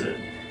backwards in it.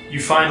 You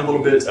find a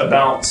little bit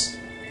about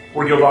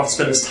where Gildarth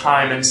spent his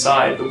time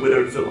inside the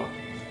widowed villa.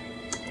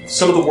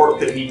 Some of the work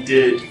that he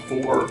did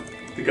for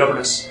the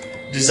governess,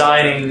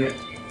 designing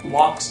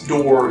locked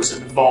doors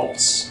and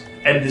vaults,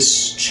 and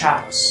this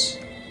chalice.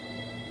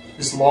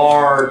 This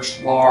large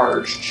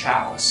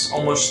chalice,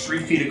 almost 3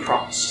 feet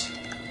across,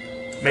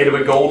 made of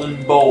a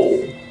golden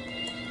bowl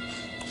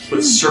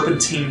with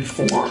serpentine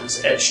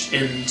forms etched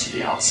into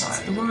the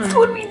outside. That's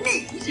what we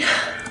need.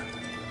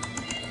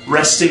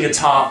 Resting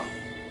atop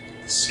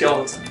the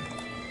skeleton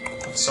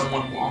of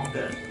someone long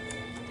dead.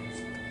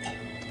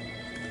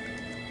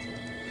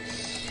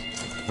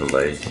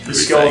 Relay. The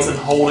skeleton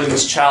holding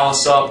this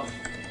chalice up,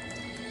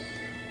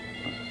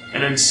 and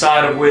and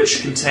inside of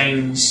which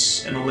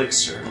contains an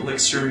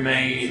elixir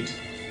made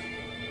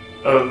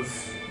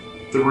of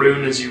the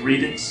rune. As you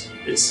read it,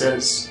 it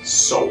says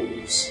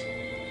souls.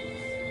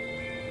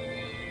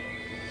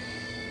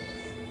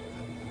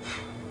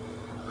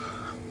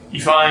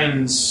 You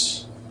find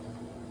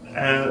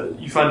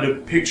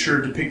a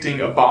picture depicting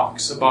a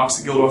box that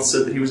Gildarth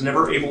said that he was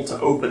never able to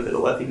open, that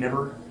Alethi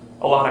never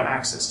allowed him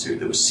access to,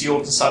 that was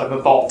sealed inside of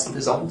a vault of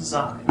his own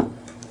design.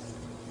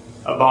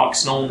 A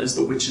box known as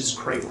the Witch's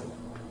Cradle,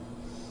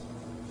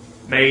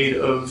 made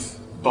of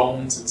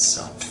bones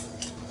itself.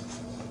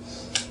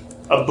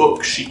 A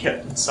book she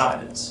kept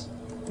inside it,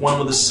 one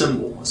with a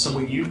symbol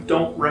you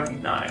don't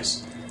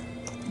recognize,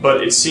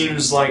 but it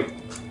seems like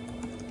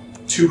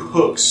two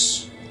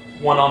hooks,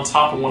 one on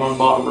top and one on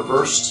bottom,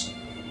 reversed.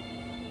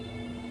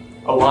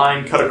 A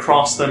line cut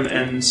across them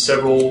and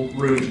several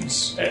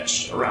runes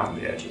etched around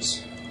the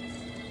edges.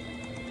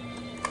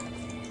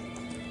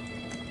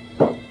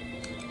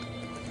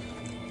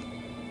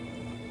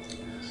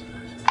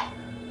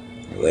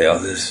 Lay all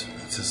this.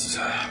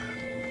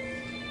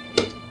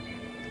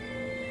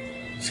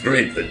 It's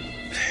great, but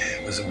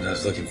it wasn't what I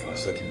was looking for. I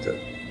was looking to...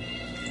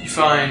 You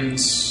find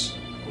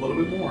a little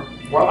bit more.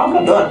 Well, I'm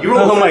not done. You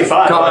rolled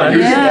 35. God.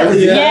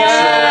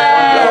 Yes.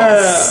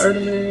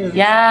 Artemis.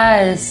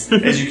 Yes.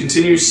 As you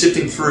continue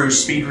sifting through,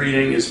 speed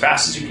reading as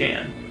fast as you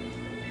can,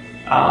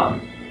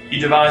 you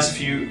devise a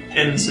few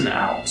ins and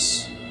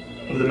outs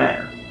of the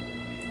manor,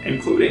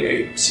 including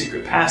a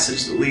secret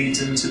passage that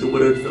leads into the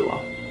widowed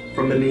villa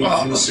from beneath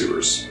the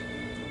sewers.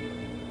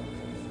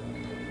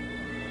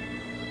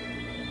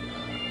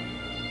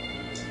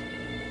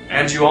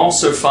 And you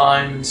also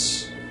find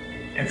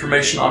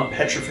information on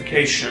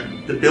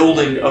petrification, the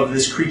building of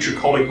this creature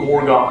called a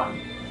Gorgon,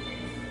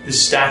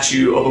 this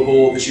statue of a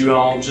bull that you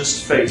all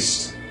just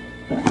faced.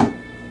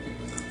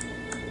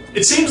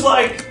 It seems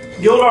like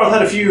Gildarth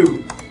had a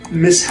few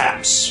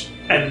mishaps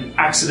and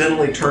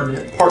accidentally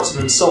turned parts of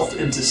himself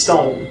into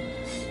stone,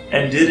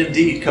 and did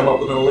indeed come up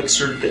with an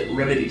elixir that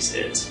remedies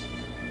it.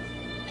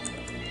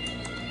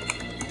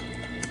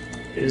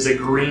 It is a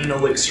green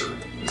elixir,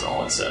 is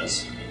all it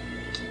says.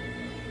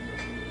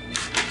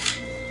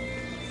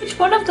 Which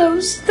one of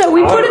those that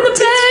we put in the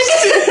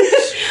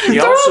bag? He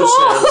also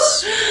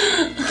says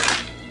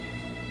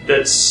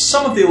that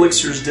some of the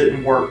elixirs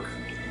didn't work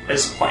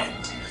as planned.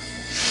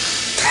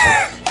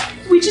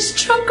 We just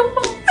chunk them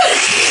up. No.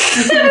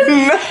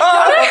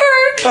 That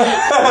hurt.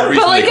 The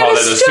reason like they called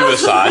it it a is still-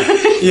 suicide.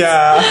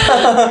 Yeah.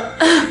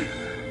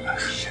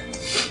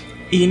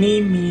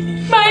 Eeny,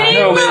 meeny. Miny,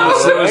 No,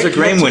 moe. there was a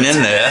green one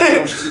in there.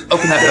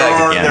 Open that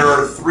bag again. There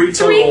are three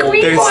Three total.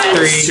 green There's ones.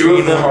 three. Two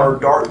of them are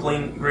dark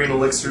green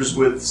elixirs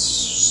with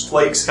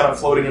flakes kind of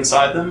floating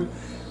inside them.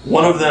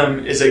 One of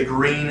them is a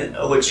green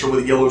elixir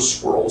with yellow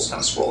swirls kind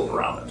of swirling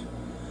around it.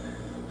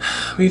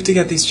 We have to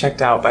get these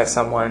checked out by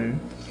someone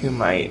who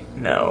might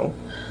know.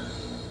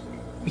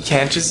 We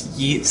can't just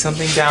yeet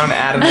something down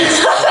Adam's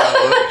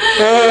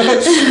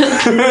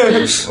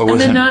throat. I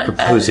wasn't not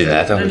proposing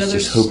add that. I was another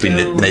just hoping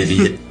that stone. maybe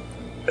it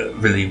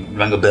really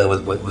rang a bell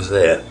with what was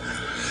there.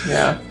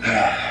 Yeah.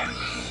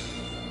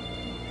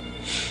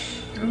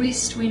 At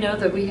least we know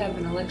that we have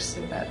an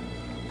elixir that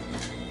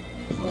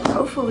will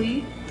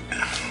hopefully.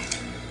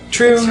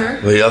 True. Sure.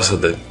 Well, he also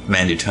the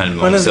man who turned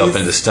One of himself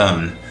these- into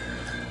stone.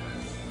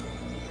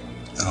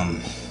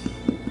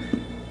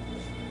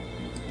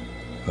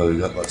 Well, we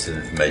got lots of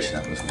information.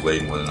 That was way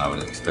more than I would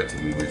have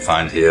expected we would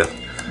find here.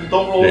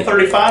 Don't roll a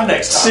 35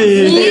 next time.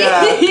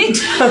 Yeah.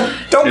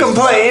 Don't It's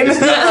complain. not-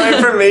 it's not- Not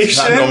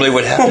information. Not normally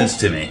what happens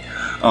to me.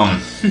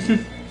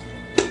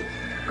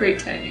 Great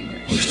timing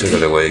here. We still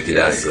got a way to get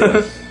out of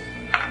there.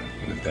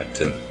 We've got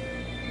to...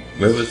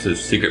 Where was the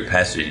secret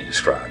passage you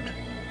described?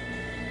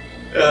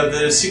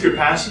 The secret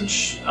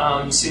passage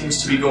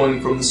seems to be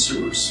going from the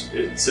sewers.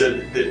 It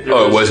said that there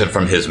Oh, it was- wasn't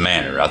from his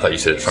manor. I thought you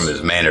said from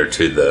his manor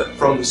to the...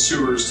 from the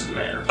sewers to the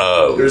manor.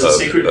 Oh, There's a oh,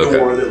 secret okay.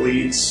 door that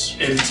leads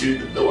into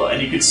the villa,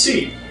 and you can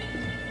see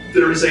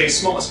there is a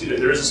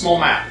small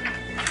map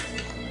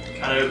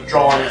kind of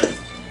drawn in,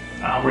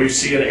 where you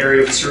see an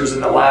area of the sewers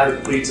and the ladder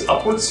that leads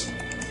upwards.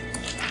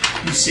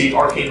 You see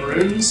arcane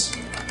runes,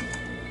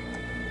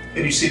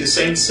 and you see the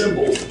same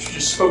symbols that you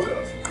just spoke of.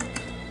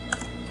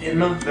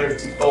 Inma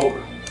Verti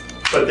Fulgra,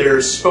 but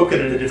they're spoken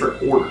in a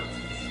different order.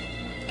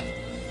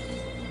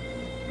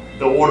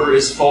 The order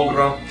is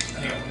Fulgra.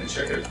 Hang on, let me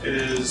check it. It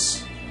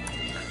is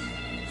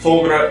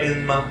Fulgra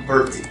Inma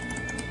Verti.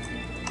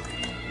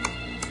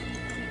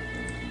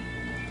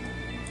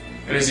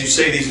 And as you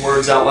say these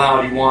words out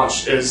loud, you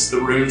watch as the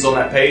runes on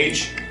that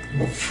page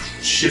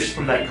shift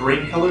from that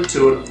green color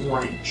to an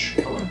orange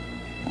color.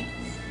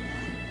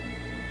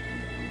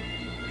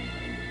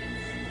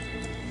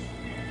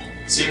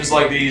 Seems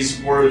like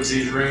these words,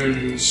 these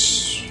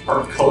runes,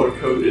 are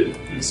color-coded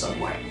in some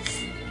way.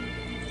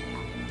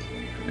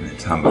 And the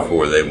time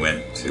before they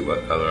went to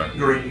what color?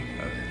 Green.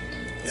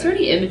 Is there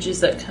any images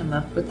that come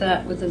up with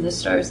that within the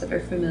stars that are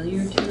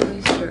familiar to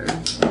us, or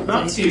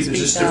Not to you, there's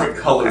just different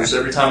colors.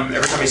 Every time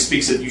he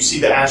speaks it, you see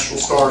the astral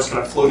stars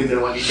kind of floating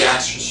there like a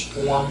gaseous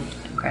form,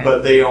 Okay.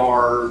 but they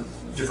are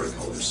different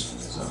colors.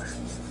 So.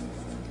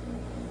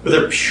 But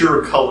they're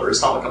pure color.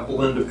 It's not like a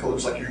blend of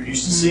colors like you're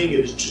used to seeing. It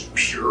is just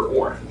pure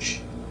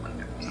orange.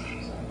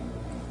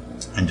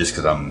 And just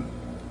because I'm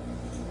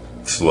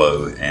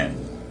slow and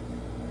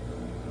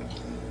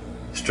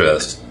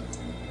stressed,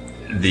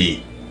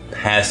 the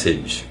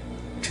passage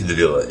to the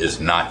villa is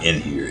not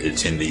in here.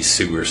 It's in the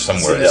sewers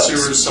somewhere else. The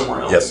sewers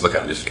somewhere else. Yes, look,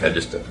 I just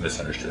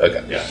misunderstood.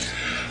 Okay. Yeah.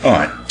 All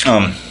right.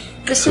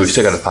 So we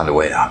still got to find a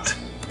way out.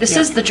 This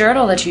is the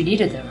journal that you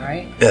needed, though,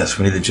 right? Yes,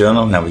 we need the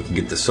journal. Now we can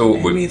get the sword.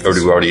 Or did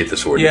we already get the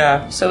sword?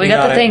 Yeah. So we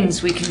got the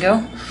things. We can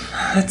go.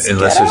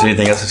 Unless there's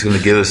anything else that's going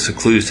to give us the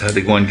clues to how to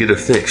go and get it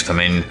fixed. I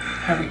mean,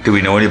 do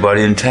we know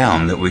anybody in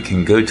town that we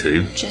can go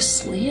to?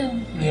 Just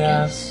Liam, I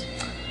Yeah. guess.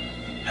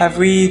 Have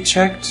we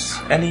checked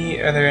any?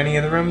 Are there any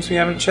other rooms we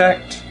haven't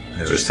checked?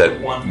 There's that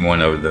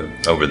one over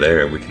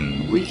there. We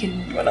can.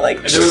 Want to like?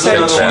 And there was check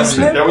another one.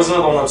 basement? There was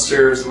another one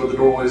upstairs where the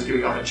doorway is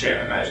giving off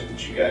enchantment magic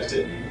that you guys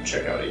didn't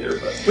check out either.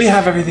 But We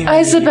have everything. I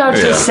was about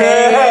to Yeah.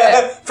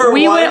 say. For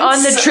we once, went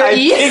on the trip. I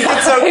think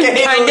it's okay to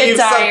Kinda leave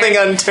something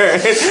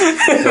unturned.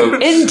 So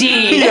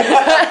Indeed.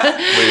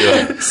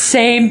 we,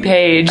 Same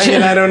page. I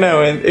mean, I don't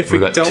know if we,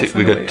 got don't.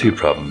 we got two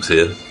problems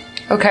here.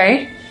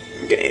 Okay.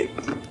 Okay.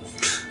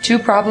 2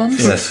 problems?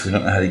 Yes, we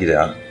don't know how to get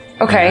out.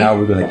 Okay. And how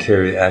we're going to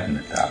carry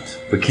Agnes out?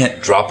 We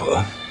can't drop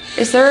her.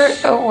 Is there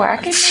a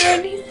wagon or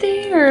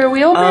anything? Or a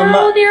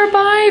wheelbarrow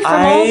nearby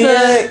from all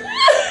the...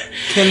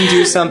 can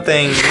do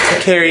something to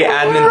carry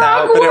Adnan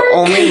out, but it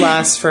only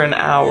lasts for an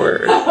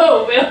hour.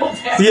 Oh, Will.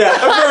 Yeah,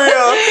 for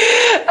real.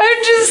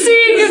 I'm just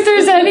seeing if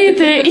there's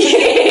anything.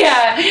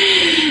 Yeah.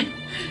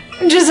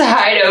 Just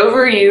hide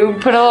over you.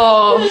 Put a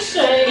little...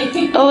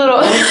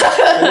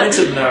 point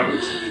of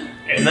note,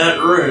 in that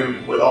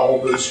room with all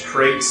those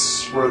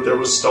crates where there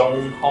was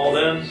stone hauled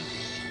in,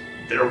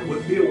 there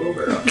would be a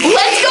wheelbarrow.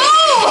 Let's go!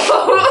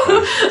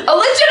 A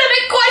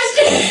legitimate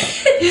question!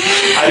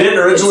 I didn't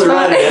originally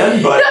write it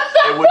in, but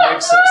it would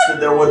make sense that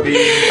there would be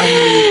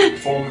a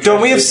form of Don't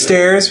we have transportation.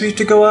 stairs we have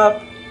to go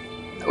up?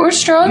 We're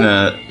strong.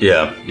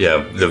 Yeah.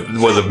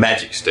 The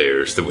magic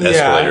stairs, the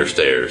escalator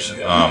stairs.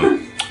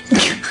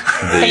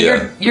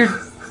 You're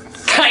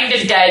kind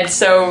of dead,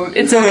 so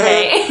it's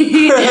okay.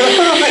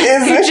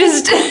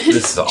 This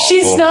is awful.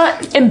 She's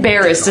not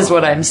embarrassed, is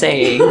what I'm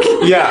saying,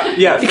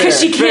 Yeah, because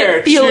she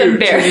can't feel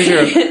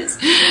embarrassed.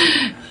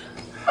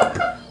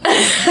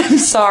 I'm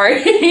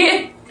sorry.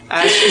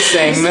 As she's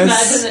saying Just imagine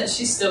this. that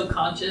she's still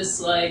conscious,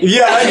 like...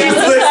 Yeah, she's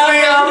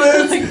listening on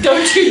this. Like,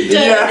 don't you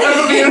dare!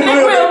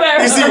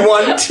 Yeah. You see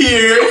one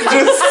tear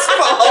just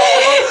fall.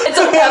 It's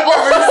a pebble.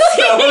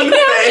 Stone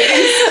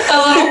face. A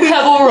little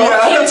pebble rolling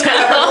Yeah,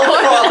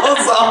 down.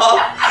 falls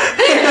off.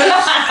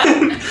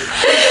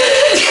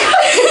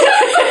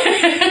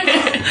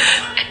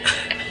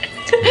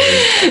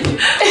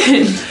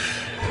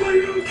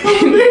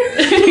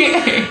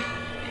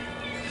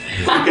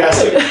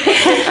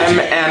 I'm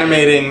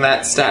animating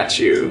that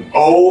statue.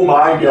 Oh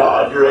my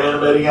god, you're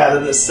animating out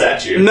of this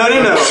statue. No, not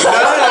animating.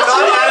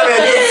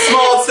 It's a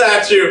small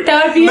statue.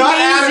 That would be not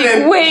amazing.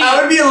 animating. Wait.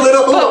 That would be a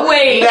little But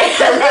wait.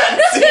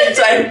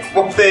 necromancy type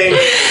thing. I'm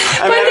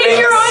But I think animating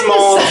you're a on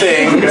small the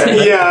thing.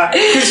 Okay. Yeah,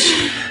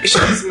 because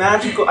she's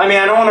magical. I mean,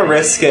 I don't want to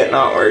risk it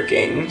not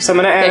working, so I'm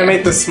gonna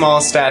animate the small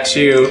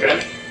statue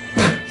Okay.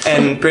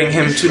 and bring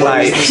him to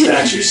What is life. the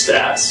statue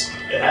stats?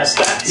 It has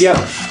stats. Yep,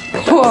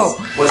 Whoa.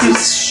 What's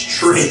its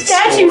strength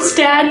Statue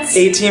score? stats.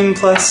 18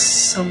 plus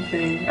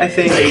something. I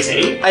think.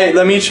 18?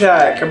 Let me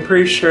check. I'm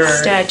pretty sure.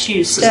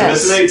 Statue So if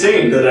it's an stats.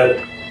 18, then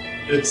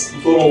it's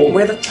little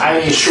Where the-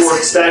 tiny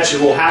short statue,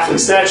 little halfling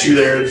statue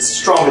there. It's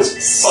strong as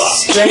fuck.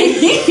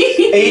 Strength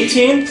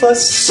 18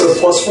 plus. So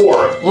plus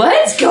 4.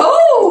 Let's go!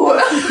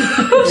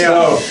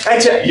 No, I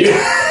check.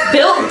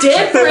 Built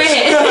different.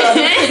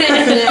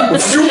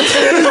 It's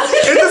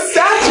a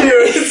statue.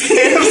 It's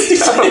damn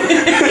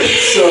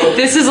So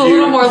This is a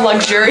little more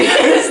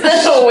luxurious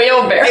than a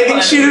wheelbarrow. I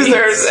think she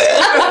deserves it.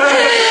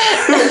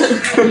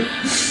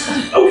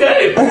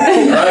 okay.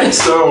 Alright,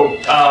 so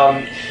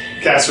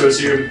Castros,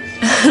 you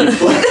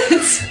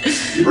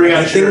bring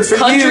out your For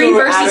Country you,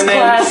 versus Adam.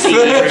 classy.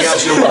 bring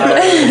out your lyre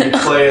and you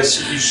play you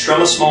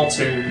strum a small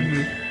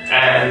tune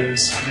and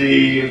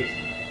the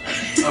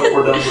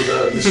we're done with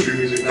the mystery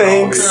music now.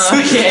 Thanks.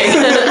 Okay.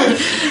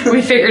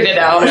 We figured it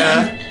out.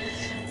 Yeah.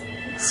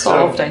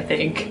 Solved, I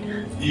think.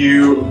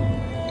 You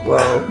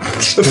Whoa.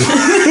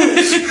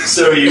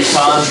 so you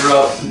conjure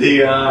up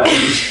the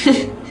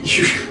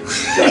you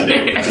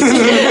goddamn.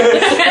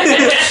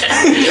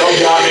 Y'all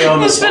got me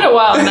on It's this been a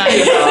while now.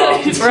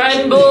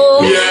 Riding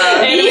bulls,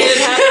 Yeah. animated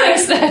halfling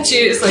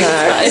statues. Like,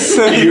 Nice.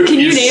 guys. Can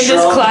you name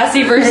this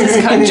classy versus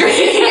country?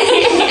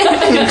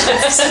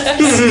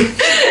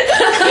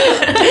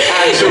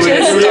 Actually,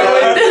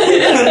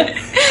 yeah.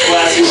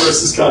 Classy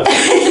versus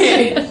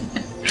country.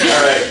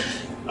 Alright.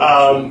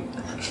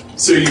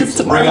 So you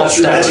bring out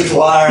your magic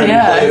lyre and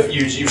Yeah. you play,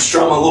 you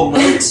strum a little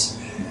notes,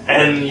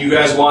 and you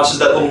guys watch as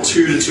that little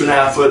 2 to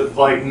 2.5 foot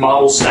like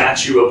model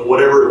statue of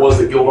whatever it was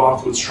that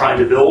Gildoth was trying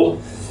to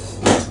build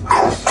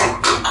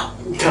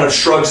kind of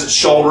shrugs its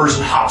shoulders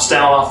and hops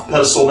down off the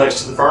pedestal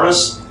next to the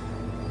furnace,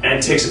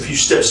 and takes a few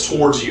steps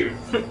towards you.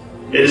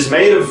 It is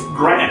made of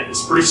granite.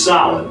 It's pretty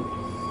solid.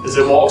 As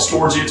it walks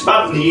towards you, it's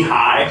about knee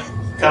high.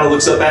 Kind of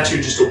looks up at you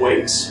and just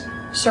awaits.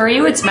 So are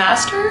you its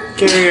master?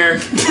 Carrier.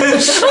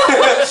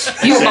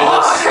 You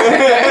are.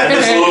 And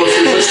this little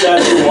Caesar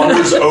statue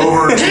wanders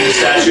over to the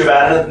statue of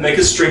Adna. Make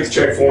a strength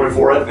check for me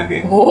for it.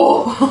 Okay.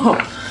 Whoa.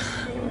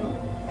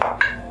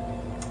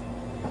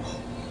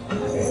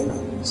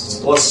 It's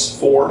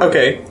 +4.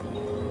 Okay.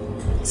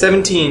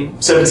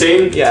 17.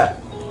 17? Yeah.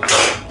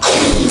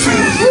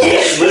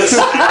 Lifts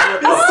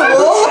Adna up.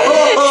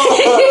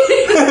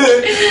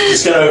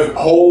 Just kind of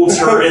holds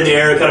her in the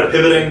air, kind of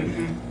pivoting,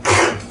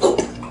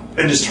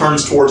 and just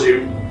turns towards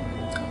you.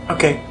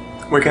 Okay.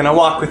 We're gonna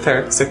walk with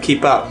her, so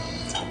keep up.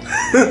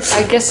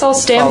 I guess I'll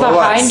stand Follow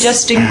behind us.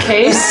 just in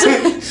case.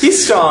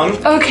 He's strong.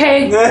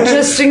 Okay,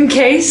 just in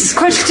case?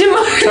 Question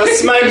mark.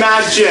 Trust my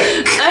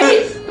magic.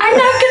 I'm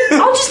not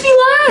gonna. I'll just be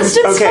last.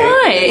 It's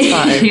Okay,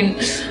 fine.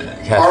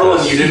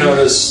 Harlan, you do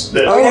notice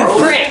that Harlan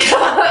Frick.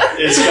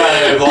 is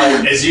kind of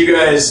like, as you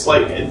guys,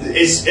 like,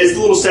 as the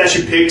little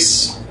statue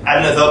picks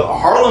Adneth up,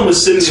 Harlan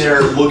was sitting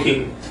there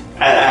looking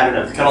at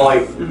Adneth, kind of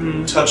like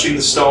touching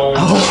the stone,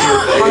 touching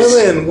her face.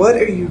 Harlan, what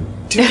are you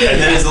doing? And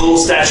then as the little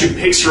statue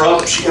picks her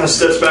up, she kind of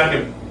steps back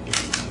and,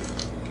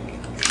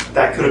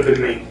 that could have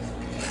been me.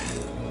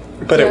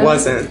 But it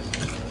wasn't.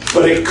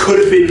 But it could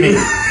have been me.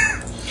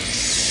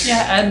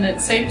 Yeah, and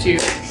it saved you.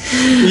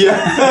 Yeah,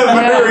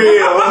 for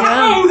real.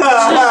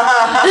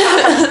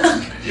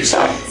 You're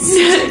sorry.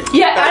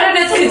 Yeah, I don't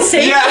know if it's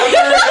safe. Yeah, for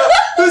real.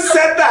 Who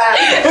said that?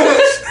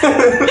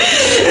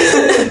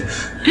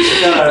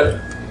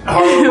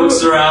 Harlan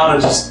looks around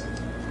and just,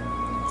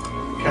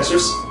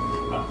 Casters,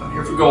 I'm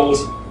here for gold.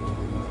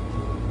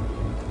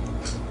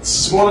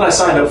 This is more than I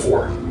signed up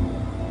for.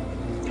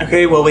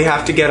 Okay, well, we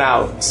have to get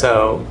out,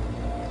 so.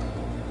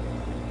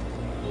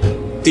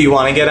 Do you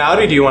want to get out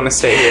or do you want to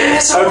stay here?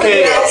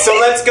 Okay, so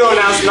let's go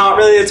now. It's not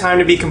really the time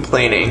to be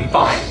complaining.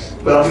 Fine.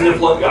 But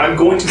I'm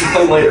going to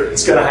complain later.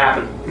 It's going to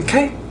happen.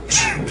 Okay.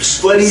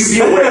 Just letting you be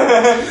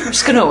aware. I'm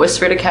just gonna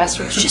whisper to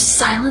Castor, just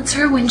silence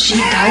her when she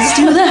does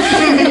do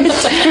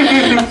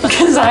that.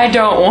 Because I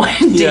don't want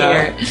to Yeah,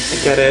 hear.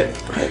 I get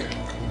it. But I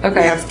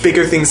Okay. have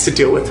bigger things to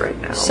deal with right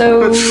now.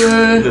 So,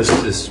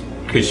 This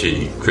creature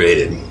you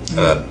created,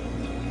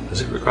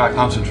 does it require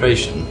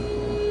concentration?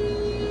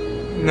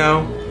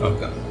 No.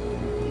 Okay.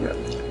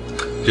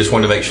 Just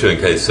wanted to make sure in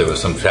case there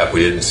was some trap we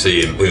didn't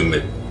see and boom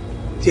it.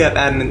 Yeah,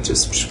 and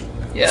just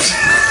yeah.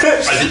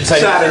 I didn't say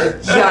shatter.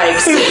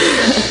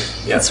 Yikes.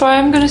 That's why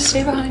I'm gonna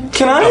stay behind.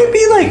 Can I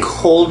be like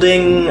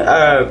holding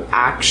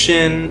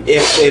action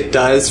if it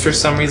does for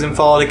some reason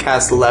fall to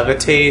cast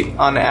levitate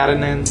on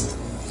Adonin?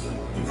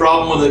 The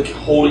problem with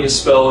holding a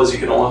spell is you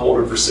can only hold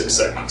it for 6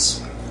 seconds.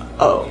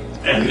 Oh.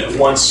 And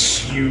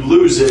once you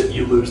lose it,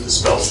 you lose the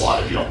spell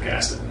slot if you don't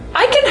cast it.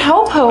 I can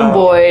help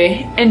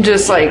Homeboy and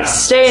just like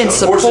stay in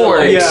So,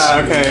 support. unfortunately-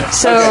 Yeah, okay.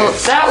 So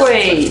that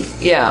way,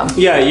 yeah.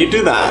 Yeah, you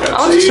do that.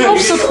 I'll just help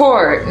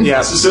support.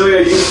 Yeah.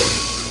 Cecilia, you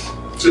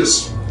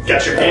just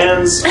got your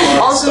hands on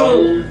Also-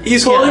 stone.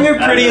 He's holding her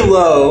pretty Adonai.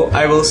 low,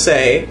 I will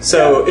say.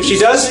 So if she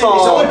does He's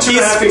fall, only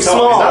 2.5 feet tall.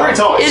 small. He's not very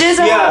tall. It is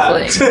a Yeah.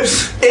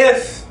 halfling.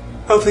 If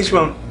hopefully she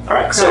won't.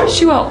 Alright, so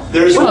She won't.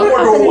 there's one Well, more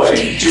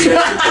doorway.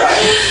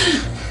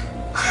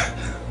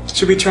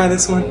 Should we try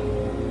this one?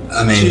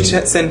 I mean,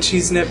 Send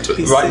cheese nip to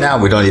pieces. right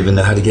now we don't even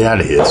know how to get out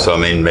of here. So I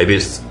mean, maybe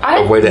it's I-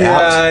 a way to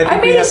out. I think I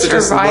we made a have to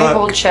just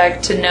survival look.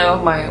 check to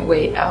know my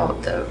way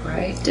out, though,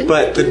 right? Didn't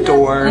I But the do that?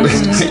 doors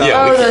and stuff.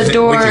 Yeah, Oh, we the could,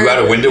 door. We could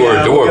out a window or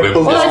Yeah, a door, we but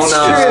could Well, that's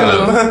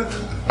blow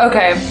true.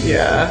 Okay.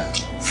 Yeah.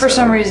 For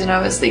some reason,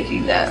 I was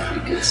thinking that we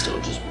could still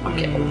just walk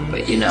in,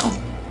 but you know.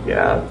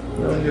 Yeah.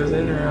 No one goes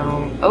in or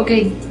out.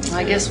 Okay,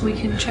 I guess we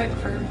can check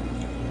for.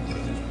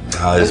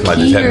 is my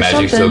key detect or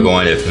magic still something.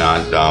 going? If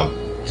not,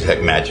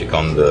 detect magic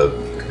on the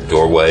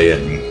doorway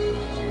and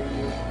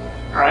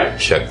Alright,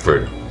 check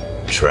for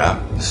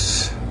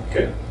traps.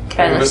 okay.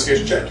 Okay, let's-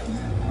 Investigation check.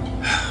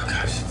 Oh,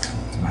 gosh,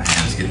 my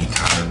hand's getting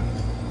tired.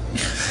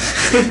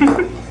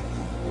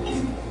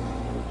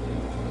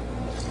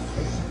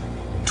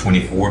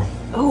 24.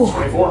 Oh,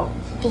 24.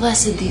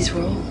 blessed these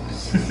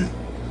rolls.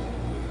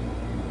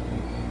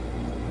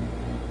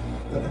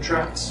 Nothing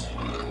tracks.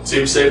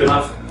 Seems safe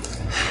enough.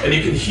 And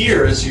you can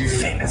hear as you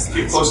get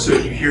close to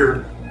it, you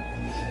hear.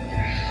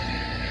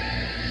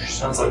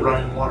 Sounds like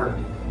running water.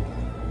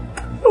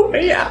 Oh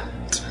yeah.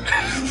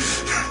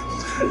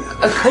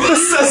 A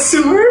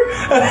sewer?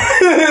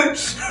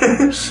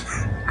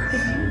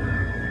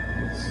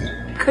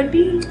 could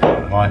be.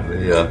 Right, we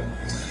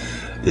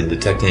didn't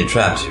detect any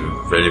traps. You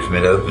ready for me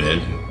to open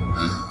it?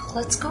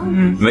 Let's go.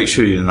 Make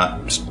sure you're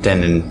not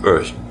standing,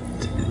 or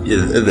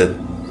that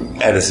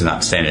Edison's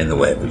not standing in the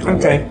way of the doorway.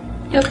 Okay.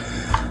 Yep.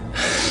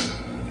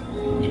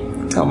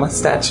 Tell my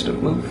statue to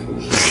move.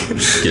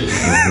 Get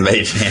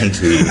mage hand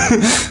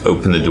to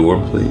open the door,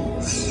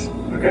 please.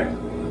 Okay.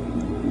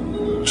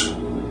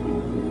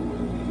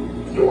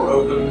 Door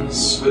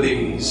opens with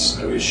ease,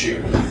 no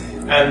issue.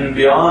 And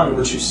beyond,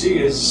 what you see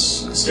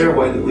is a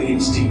stairway that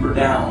leads deeper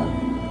down.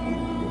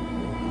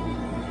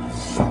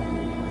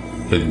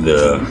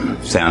 The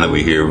sound that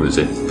we hear, was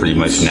it pretty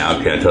much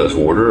now? Can I tell it's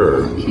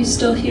water or? He's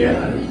still here.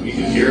 You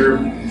can hear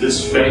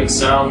this faint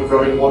sound of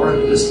running water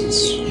in the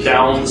distance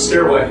down the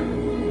stairway.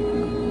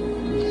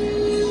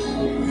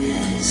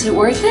 Is it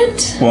worth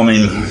it? Well, I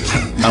mean,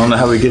 I don't know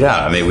how we get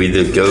out. I mean, we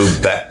either go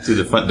back through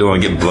the front door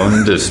and get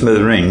blown to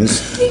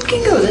smithereens, You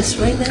can go this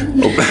way then.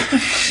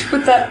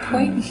 With that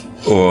point.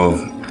 or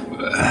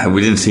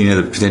we didn't see any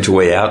other potential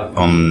way out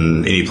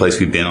on any place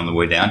we've been on the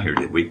way down here,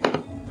 did we?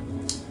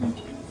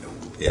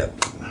 Yeah.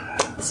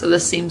 So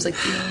this seems like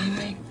the only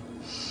way.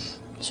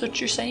 That's what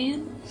you're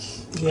saying?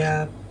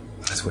 Yeah.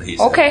 That's what he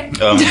said. Okay.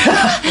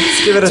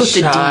 Let's give it a That's what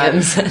shot. the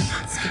DM said.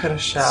 Let's give it a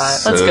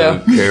shot. Let's So go.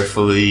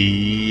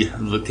 Carefully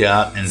look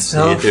out and see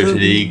if there's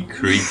any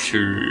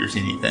creatures,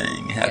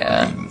 anything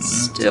happening. Yeah.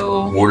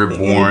 Still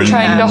Waterborne.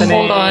 trying to happening.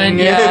 hold on.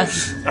 Yeah.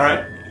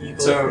 Alright.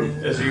 So,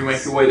 as you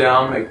make your way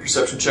down, make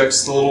perception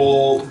checks. The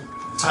little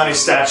tiny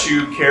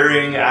statue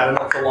carrying Adam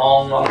up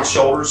along on the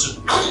shoulders.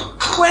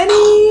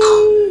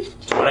 20!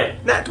 20.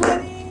 Not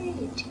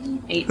 20!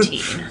 18.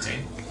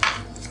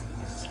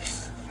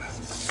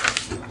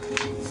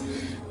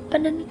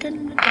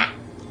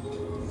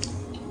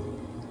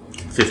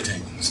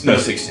 15. No,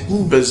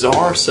 16.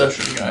 Bizarre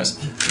session, guys.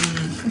 The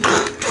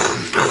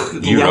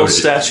You little wrote it.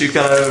 statue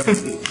kind of...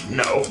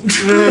 No.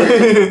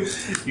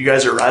 You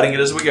guys are writing it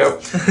as we go.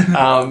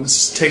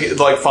 Just take it,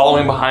 like,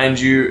 following behind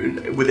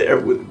you with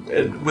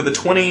a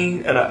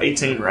 20 and an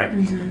 18, right?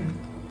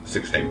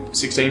 16.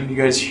 16. You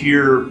guys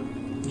hear...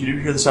 You do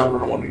hear the sound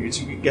of running water. You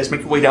guys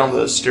make your way down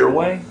the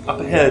stairway. Up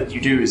ahead, you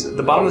do. Is at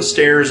the bottom of the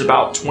stairs,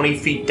 about 20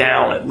 feet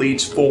down, it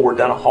leads forward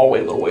down a hallway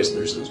a little ways, and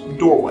there's this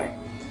doorway.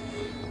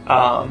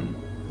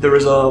 There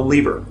is a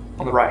lever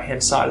on the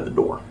right-hand side of the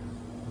door.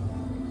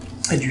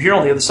 And you hear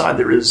on the other side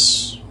there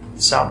is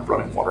the sound of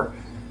running water.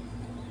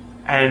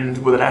 And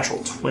with a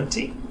natural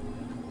 20,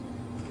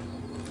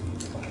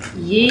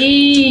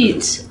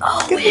 Yeet.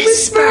 Oh,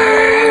 whisper.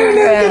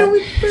 A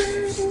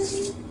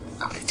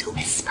little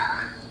whisper.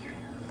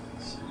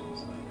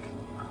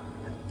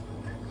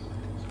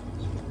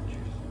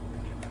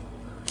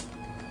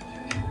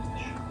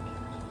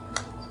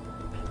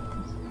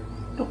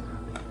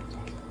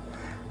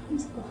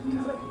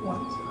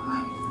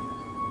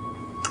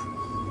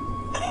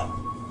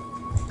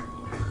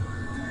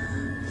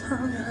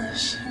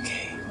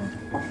 Okay.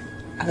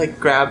 I like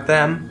grab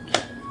them.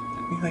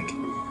 I'm like,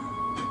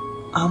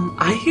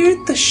 I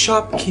hear the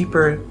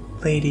shopkeeper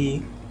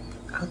lady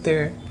out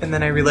there, and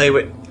then I relay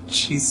what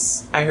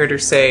I heard her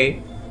say,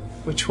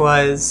 which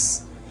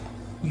was,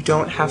 you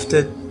don't have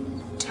to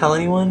tell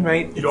anyone,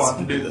 right? you don't have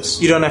to do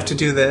this. You don't have to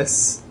do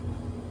this.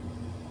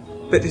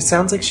 But it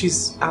sounds like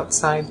she's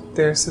outside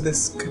there, so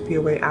this could be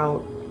a way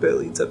out, but it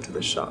leads up to the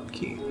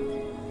shopkeep.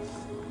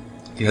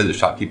 You heard the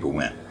shopkeeper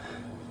went.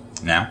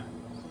 Now?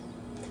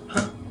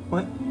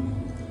 What?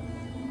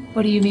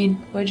 What do you mean?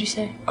 What did you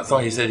say? I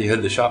thought he said he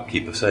heard the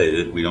shopkeeper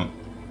say that we don't...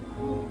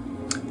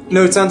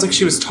 No, it sounds like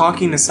she was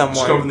talking to someone.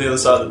 Just go from the other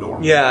side of the door.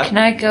 Yeah. Can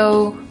I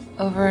go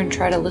over and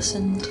try to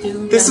listen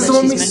to? This now is that the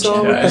one we she's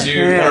saw. mentioned? Yeah, as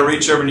you hand, kind of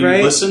reach over and you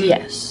right? listen,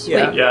 Yes.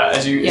 Yeah. Wait. yeah,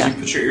 as you Yeah.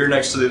 put your ear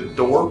next to the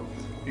door,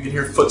 you can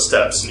hear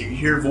footsteps and you can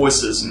hear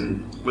voices,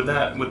 and with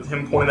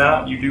him pointing that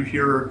out, you do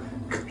hear,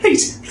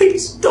 please,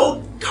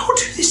 don't do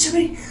this to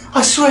me.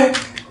 I swear,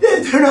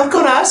 they're not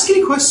going to ask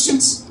any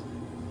questions.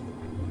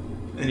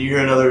 And you hear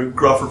another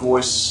gruffer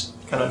voice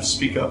kind of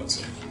speak up and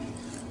say,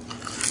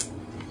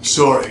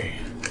 sorry,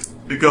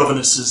 the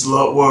governess's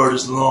word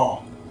is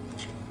law.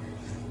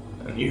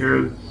 And you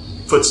hear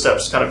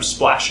footsteps kind of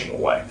splashing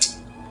away.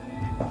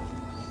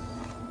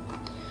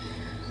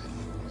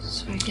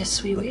 So I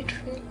guess we wait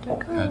for it to go.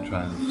 Can I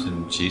try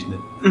and cheesing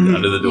it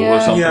under the door or Yeah.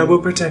 something? Yeah,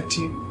 we'll protect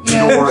you. The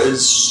door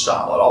is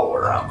solid all the way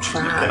around. You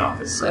cannot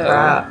fit So, through.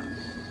 Ah.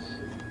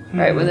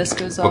 right when this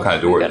goes off, kind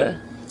of door we is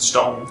gotta.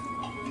 Stone.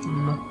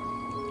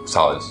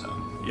 Solid stone.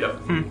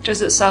 Yep.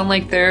 Does it sound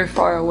like they're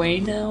far away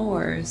now,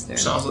 or is there?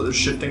 Sounds like they're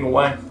shifting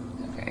away.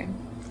 Okay.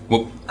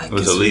 Well, I it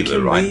was guess a we lever,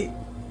 can right? wait.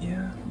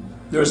 Yeah.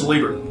 There's a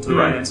lever to the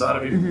right hand side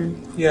of you.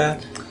 Yeah.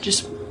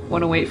 Just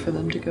want to wait for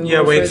them to go. Yeah,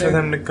 a wait further. for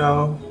them to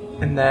go,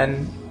 and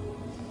then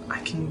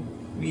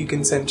you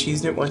can send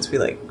Cheesenut once we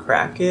like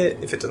crack it,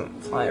 if it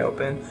doesn't fly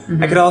open.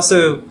 I could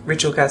also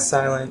ritual cast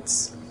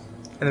silence,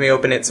 and then we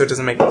open it so it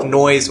doesn't make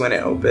noise when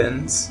it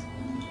opens.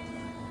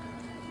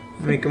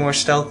 Make it more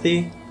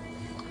stealthy.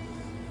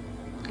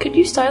 Could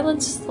you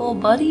silence the little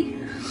buddy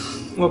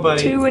What,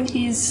 buddy? too when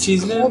he's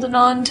Cheesenut? holding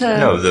on to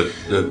No,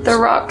 the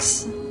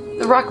rocks,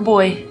 the rock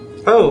boy,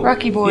 Oh,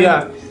 Rocky boy.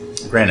 Yeah,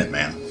 Granite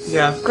Man.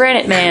 yeah.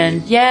 Granite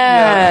man,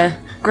 yeah,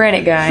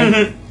 Granite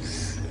guy,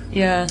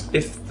 yeah.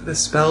 If the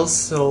spell's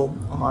still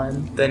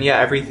on, then yeah,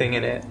 everything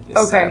in it is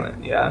Okay.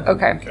 silent. Yeah.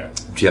 Okay. Do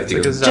you have to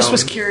Like go? a zone. Just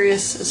was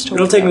curious as to.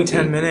 It'll what take me that would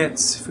 10 be.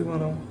 minutes if we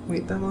want to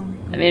wait that long.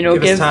 I mean, it'll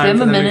Give us give time them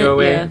for a them to minute. go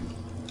away.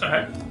 Yeah.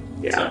 Alright.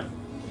 Yeah. So,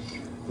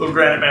 little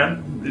Granite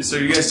Man. So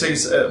you guys take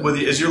with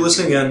you, as you're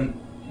listening in,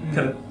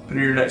 kind of put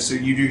your neck, so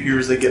you do hear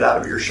as they get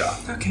out of your shot.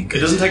 Okay, It good.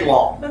 doesn't take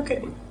long.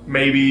 Okay.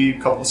 Maybe a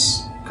couple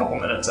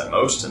minutes at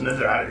most, and then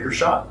they're out of your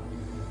shot.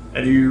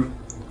 And you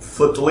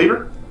flip the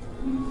lever,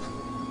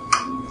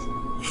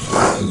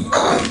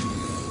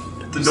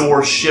 The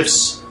door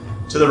shifts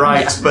to the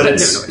right, but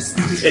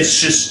it's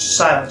just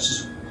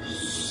silence.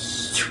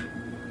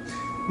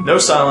 No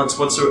silence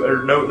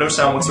whatsoever, no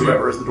sound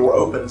whatsoever as the door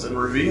opens and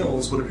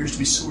reveals what appears to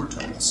be sewer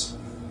tunnels.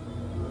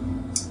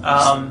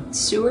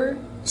 Sewer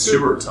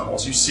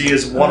tunnels. You see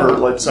as water,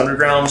 like this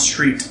underground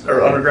street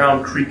or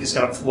underground creek, is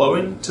kind of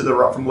flowing to the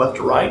right, from left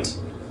to right.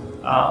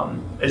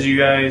 As you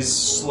guys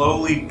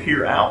slowly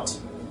peer out,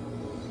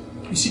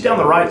 you see down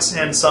the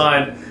right-hand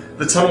side,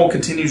 the tunnel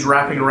continues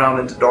wrapping around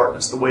into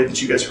darkness, the way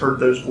that you guys heard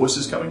those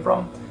voices coming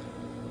from.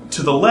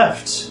 To the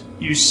left,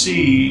 you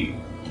see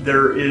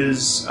there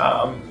is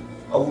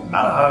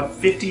about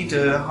 50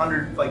 to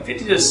 100, like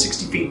 50 to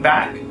 60 feet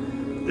back.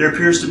 There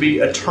appears to be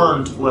a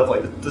turn to the left,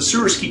 like the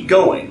sewers keep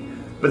going,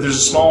 but there's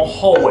a small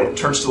hallway that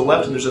turns to the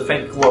left, and there's a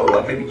faint glow,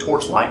 like maybe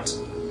torch light,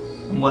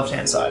 on the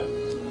left-hand side.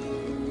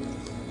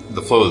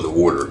 The flow of the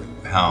water,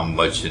 how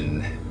much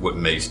and what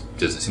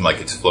does it seem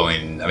like it's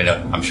flowing? I mean,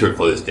 I'm sure it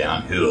flows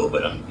downhill,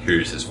 but I'm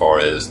curious as far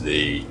as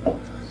is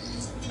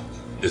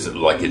it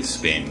like it's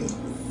being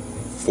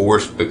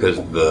forced because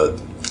of the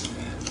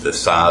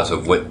size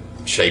of what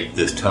shape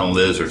this tunnel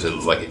is, or is it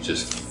like it's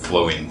just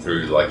flowing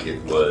through like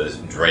it was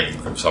draining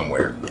from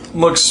somewhere?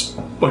 Looks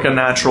like a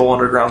natural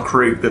underground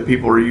creek that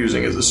people are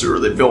using as a sewer.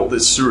 They built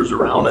these sewers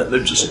around it.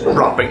 They're just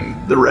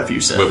dropping the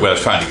refuse in. What I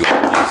was trying to go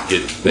is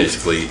get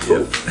basically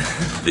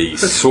if the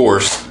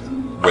source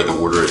where the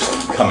water is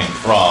coming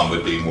from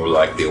would be more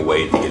likely a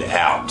way to get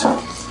out.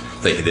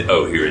 Thinking that,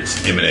 here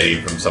it's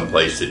emanating from some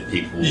place that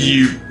people...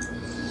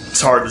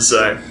 It's hard to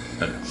say.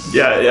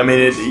 Yeah, I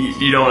mean,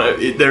 you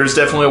don't. There's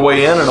definitely a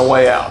way in and a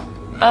way out.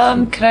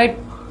 Could I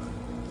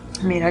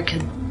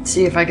could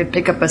see if I could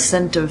pick up a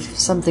scent of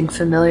something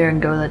familiar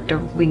and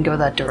we can go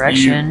that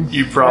direction.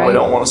 You probably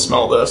don't want to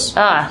smell this.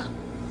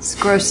 It's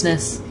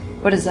grossness.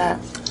 What is that?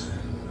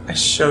 I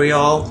show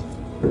y'all.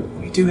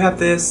 We do have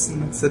this,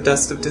 and it's the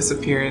dust of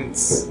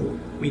disappearance.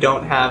 We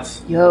don't have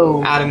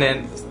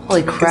adamant.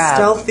 Holy crap. It's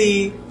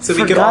stealthy, so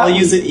we could all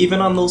use it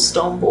even on little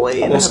Stone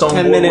Boy and have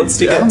 10 minutes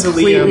to get to Liam's.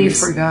 Completely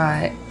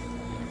forgot.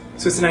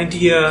 So it's an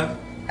idea.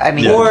 I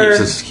mean,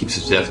 keeps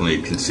us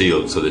definitely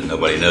concealed so that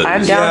nobody knows.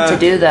 I'm down to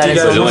do that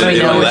as long as we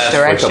know which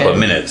direction. For a couple of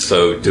minutes,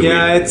 so do we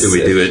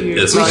do it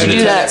as we should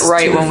do that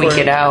right when we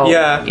get out.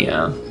 Yeah.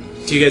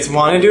 Do you guys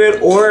want to do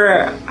it?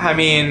 Or, I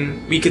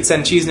mean, we could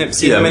send Cheese Nip,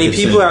 see how many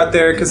people are out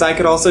there, because I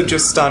could also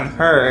just stun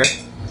her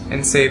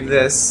and save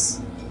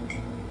this.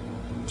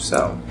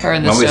 So. Her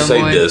and the when we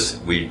save boy. this,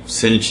 we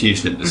send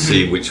Cheese Nip to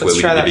see which way we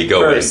need to be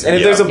going. First. And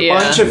if there's a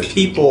bunch of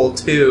people,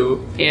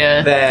 too,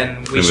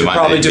 then we should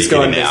probably just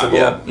go invisible.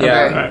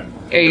 Okay.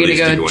 Are you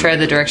going to go try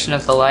the direction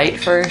of the light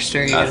first?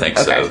 Or I think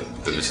so.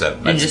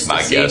 That's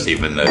my guess,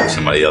 even though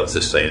somebody else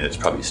is saying it's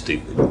probably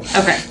stupid.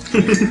 Okay.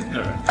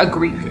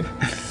 Agreed.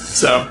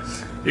 So,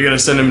 you're going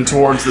to send him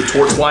towards the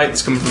torch light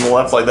that's coming from the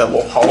left, like that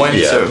little hallway.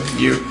 Yeah. So,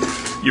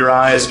 your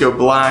eyes go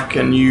black,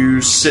 and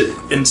you sit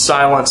in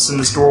silence in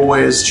this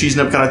doorway as Cheese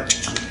Nip kind of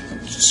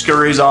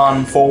scurries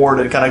on forward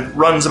and kind of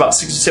runs about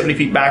 60, 70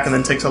 feet back and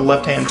then takes a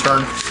left-hand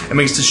turn and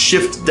begins to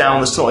shift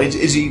down this tunnel.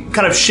 As he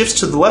kind of shifts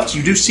to the left,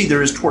 you do see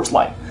there is torch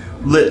light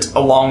lit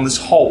along this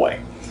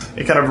hallway.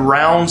 It kind of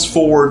rounds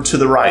forward to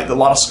the right. A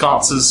lot of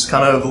sconces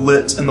kind of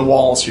lit in the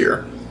walls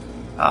here.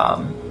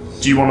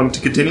 Do you want him to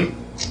continue?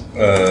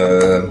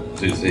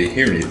 Does he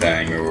hear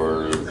anything,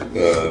 or wait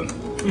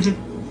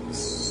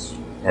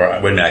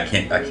a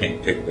minute? I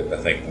can't pick. I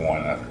think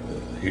one. I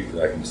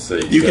can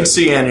see. You can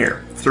see in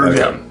here through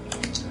him.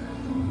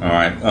 All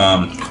right.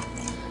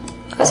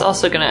 I was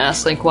also going to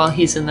ask, like, while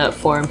he's in that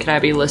form, can I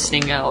be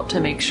listening out to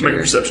make sure? Make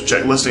a perception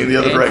check, listening the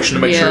other direction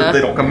to make sure that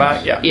they don't come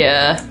back.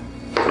 Yeah.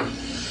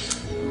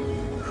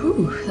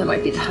 Ooh, that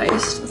might be the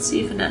highest. Let's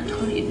see if in that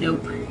 20.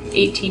 Nope.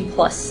 18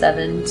 plus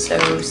 7, so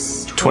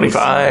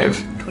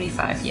 25.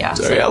 25, yeah.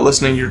 So yeah,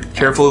 listening, you're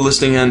carefully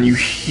listening and you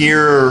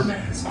hear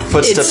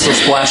footsteps are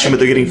splashing, but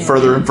they're getting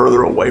further and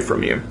further away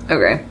from you.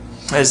 Okay.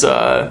 As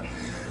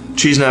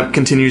Cheese Nip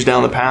continues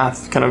down the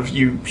path, kind of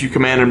you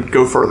command him to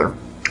go further.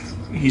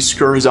 He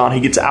scurries on, he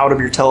gets out of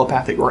your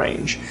telepathic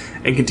range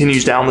and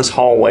continues down this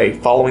hallway,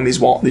 following these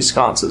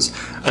sconces,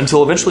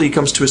 until eventually he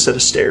comes to a set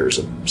of stairs,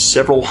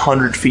 several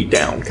hundred feet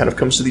down, kind of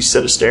comes to these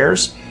set of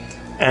stairs,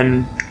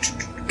 and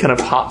kind of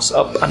hops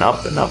up and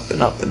up and up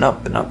and up and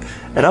up and up.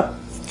 And up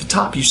at the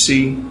top you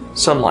see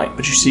sunlight,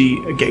 but you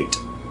see a gate.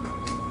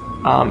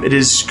 It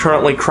is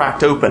currently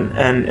cracked open,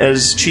 and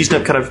as Cheese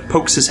Nip kind of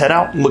pokes his head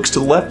out and looks to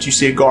the left, you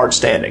see a guard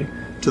standing.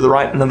 To the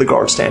right, another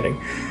guard standing.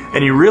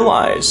 And you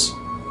realize,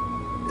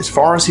 as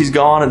far as he's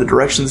gone in the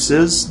direction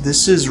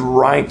this is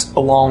right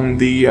along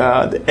the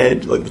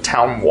edge, like the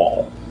town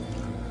wall.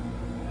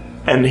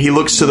 And he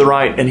looks to the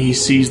right, and he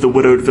sees the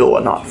widowed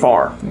villa not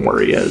far from where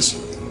he is.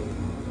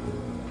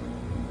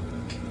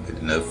 Good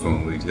enough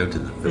when we go to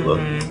the villa.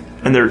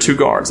 And there are two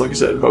guards, like I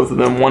said, both of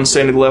them, one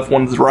standing to the left,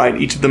 one to the right,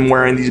 each of them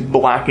wearing these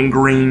black and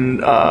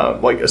green,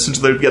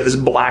 essentially they've got this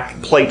black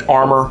plate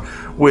armor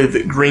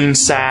with green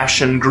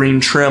sash and green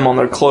trim on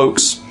their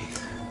cloaks.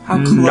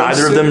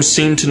 Neither of them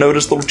seem to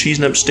notice little Cheese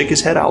Nip stick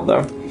his head out,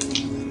 though.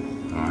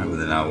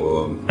 And I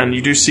will. And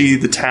you do see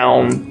the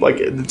town, like,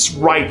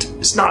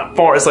 it's not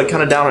far, it's like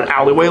kind of down an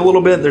alleyway a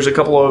little bit. There's a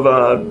couple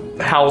of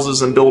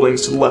houses and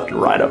buildings to the left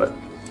and right of it.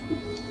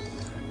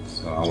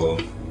 So I will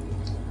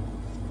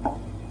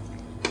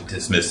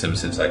dismiss him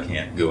since I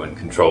can't go and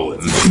control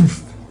him.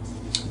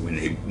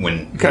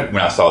 when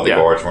I saw the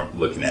guards weren't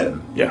looking at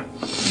him. Yeah.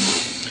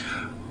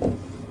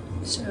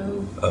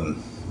 So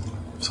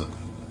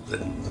The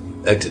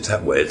exit's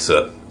that way. It's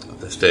up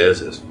the stairs.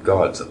 There's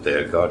guards up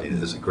there. Guardian,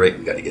 there's a grate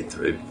we got to get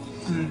through.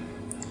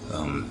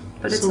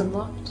 but it's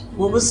unlocked.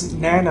 What was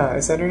Nana?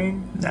 Is that her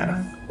name?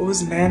 Nana. What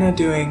was Nana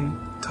doing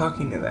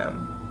talking to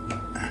them?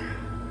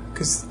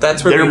 Because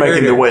that's where They're we heard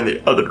making it. their way in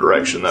the other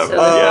direction, though. So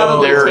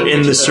probably they're taking in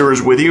to the the-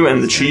 sewers with you,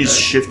 and she's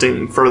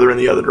shifting further in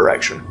the other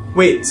direction.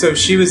 Wait, so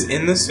she was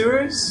in the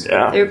sewers?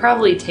 Yeah. They're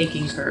probably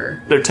taking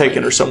her. They're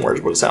taking her somewhere,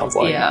 is what it sounds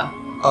like. Yeah.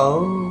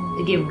 Oh.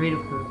 They get rid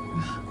of her.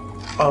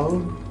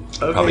 Oh.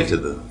 Okay. Probably to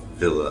the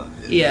villa.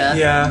 Yeah.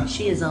 Yeah.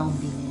 She is on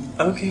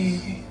the.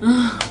 Okay.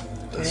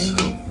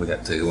 So we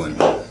got to go and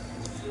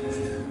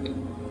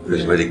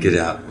there's a way to get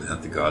out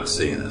without the guards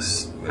seeing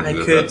us. I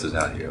Whoever could- else is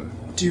out here.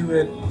 Do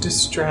a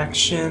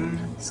distraction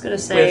I was gonna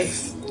say.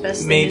 with best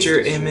thing major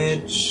is to-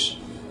 image.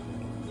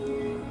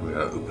 We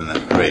gotta open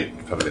that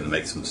crate. Probably gonna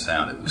make some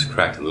sound. It was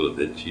cracked a little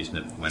bit. Cheese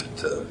Nip went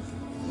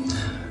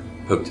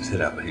poked his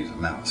head out, but he was a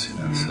mouse, you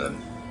know. So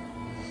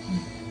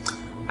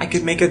I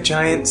could make a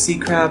giant sea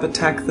crab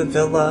attack the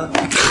villa.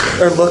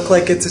 Or look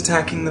like it's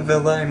attacking the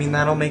villa. I mean,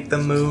 that'll make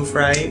them move,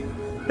 right?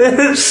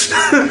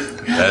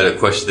 I had a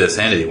question to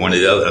Sandy, one or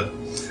the other.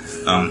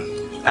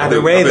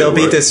 Either way, they'll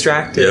be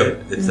distracted.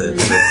 Yep. It's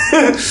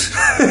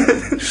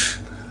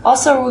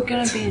Also, we're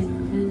gonna be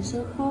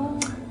invisible.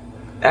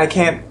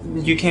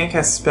 You can't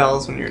cast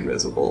spells when you're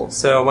invisible.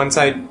 So once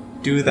I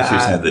do Just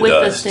have that. the With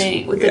dust. the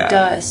thing, with Yeah. the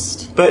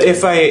dust. But if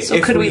So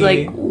if could we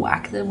like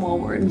whack them while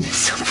we're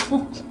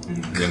invisible?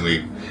 Then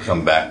we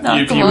come back. No,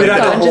 If come you on, make come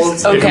a on, hold,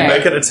 just- if you okay.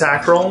 make an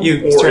attack roll,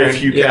 You or turn,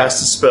 if you yeah.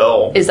 cast a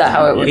spell, Is that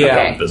how it works? Yeah.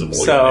 Okay. invisible.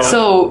 So-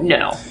 So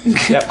no.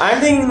 Yep, I'm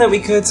thinking that we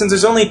could, since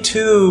there's only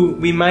two,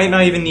 we might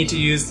not even need to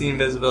use the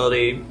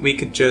invisibility.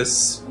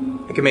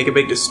 I could make a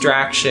big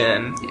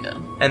distraction, Yeah.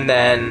 and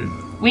then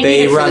We need they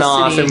it for run the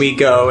off city. and we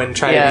go and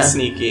try to Yeah. be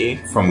sneaky.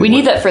 From We what-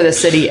 need that for the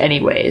city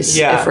anyways.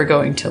 Yeah. If we're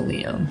going to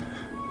Liam.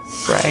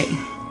 Right.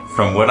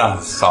 From what I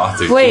saw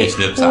through Wait, Cheese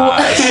Nip's what?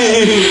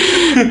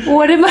 eyes,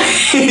 What am I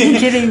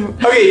getting?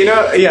 Okay,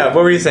 what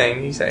were you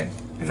saying? You say.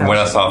 from what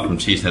I saw from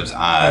Cheese Nip's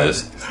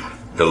eyes,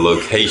 the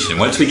location.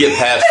 Once we get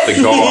past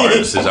the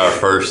guards is our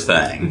first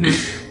thing.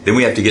 Then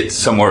we have to get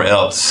somewhere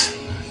else.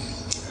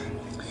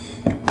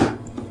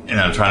 And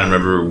I'm trying to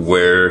remember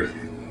where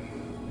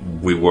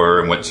we were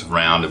and what's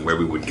around and where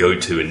we would go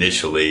to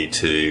initially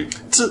to.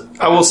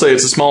 I will say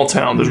it's a small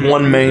town. There's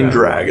one main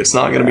drag. It's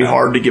not going to be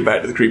hard to get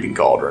back to the Creeping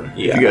Cauldron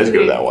Yeah. if you guys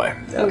go that way.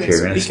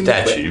 Carrying a we can do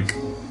statue.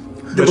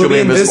 But We'll you'll be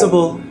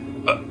invisible.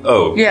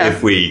 Yeah.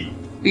 If we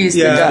Use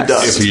Yeah. the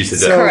dust. if we use the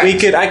So dust.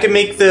 Correct. I could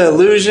make the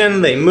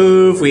illusion. They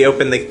move. We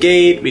open the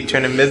gate. We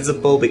turn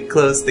invisible. We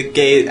close the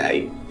gate.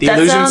 The That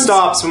illusion sounds-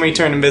 stops when we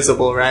turn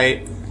invisible,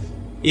 right?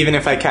 Even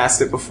if I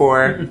cast it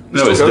before.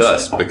 No, it's Still goes.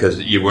 dust because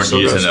you weren't Still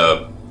using goes.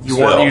 a. You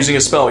spell. weren't using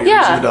a spell. You're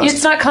Yeah, using dust.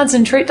 it's not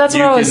concentrate. That's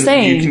You what I was can-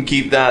 saying. You can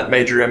keep that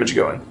major image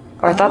going.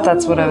 Or I thought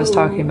that's what I was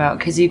talking about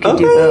because you could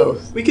Okay, do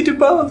both. we could do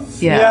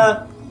both.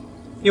 Yeah.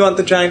 You want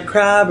the giant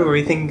crab, or are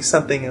we thinking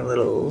something a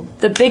little?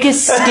 The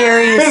biggest,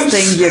 scariest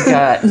thing you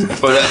got.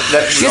 But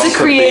that would You're the also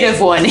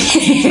creative one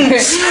here. Be,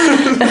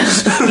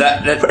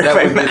 that would be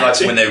like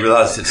magic. when they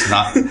realize it's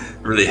not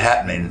really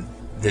happening.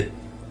 That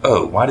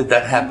why did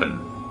that happen?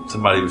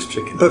 Somebody was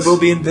tricking But us. we'll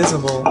be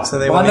invisible, so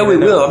they. Well, I won't know we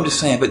even will. I'm just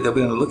saying, but they'll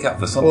be on the lookout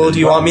for something. Well, do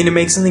you want me to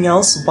make something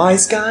else,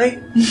 wise guy?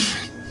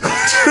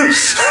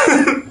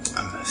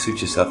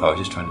 Suit yourself. I was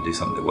just trying to do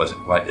something that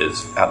wasn't quite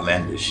as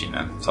outlandish, you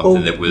know, something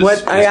Well, that was.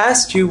 what I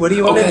asked you. What do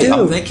you want Okay, to do?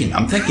 I'm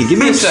thinking. Give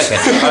me a second.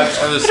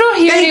 I was, I don't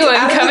hear anyone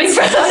coming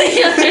from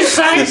the other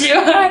side,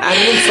 Johan.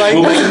 Animals like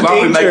we'll in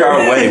while we make danger.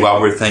 our way while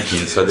we're thinking,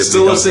 so that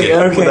Still we don't listening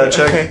get. in Okay, with that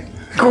check. okay.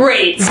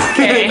 Great.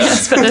 Okay, I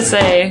was going to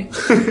say.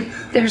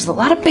 There's a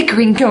lot of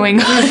bickering going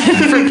on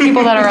for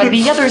people that are on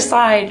the other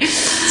side.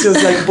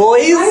 Feels like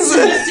boys.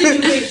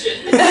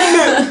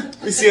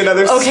 We see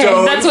another Okay,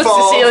 stone that's what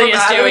fall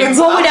Cecilia's from doing. Adam's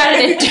What would eye.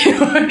 Adam do?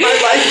 My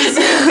life is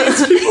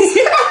in these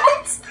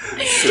people's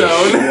hands.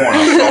 Stone.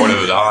 I'm throwing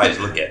those eyes.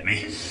 Look at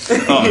me.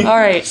 All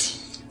right.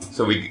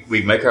 So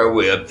we make our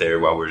way up there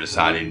while we're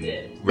deciding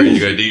where you're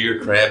going to do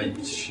your crab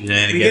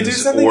shenanigans. We could do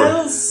something or,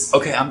 else.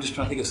 Okay, I'm just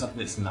trying to think of something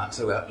that's not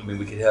so out. I mean,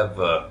 we could have.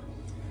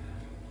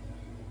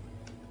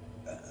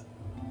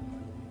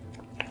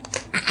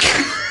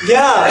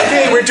 Yeah.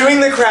 Okay, we're doing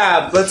the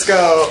crab. Let's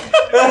go.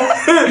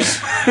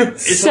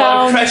 It's a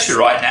lot of pressure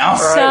right now.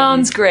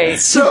 Sounds great.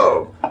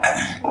 So,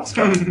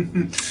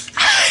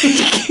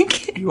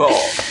 you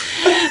all.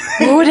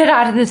 What would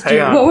Adam this do?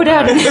 Hang on. What would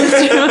Adam this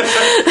do?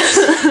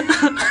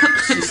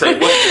 You say, what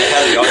the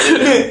hell are y'all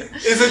doing?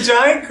 Is a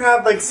giant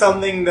crab like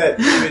something that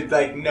you would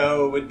like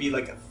know would be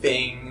like a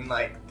thing in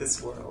like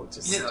this world?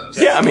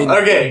 Yeah, I mean,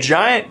 okay.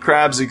 giant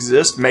crabs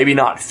exist. Maybe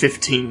not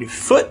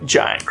 15-foot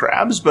giant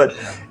crabs, but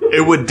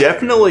it would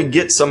definitely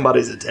get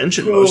somebody's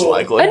attention, most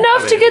likely.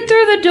 Enough to get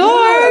through the door.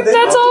 Yeah,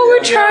 That's all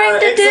we're trying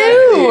to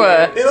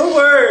do. It'll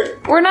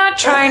work. We're not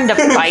trying to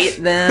fight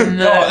them.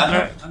 No, I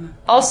know.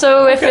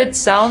 Also, if it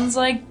sounds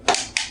like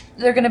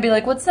they're gonna be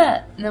like, "What's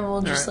that?" and then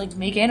we'll just like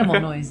make animal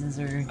noises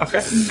or. Okay.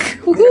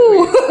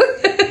 Woohoo!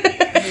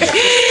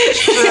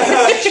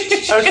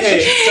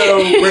 Okay, so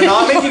we're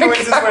not making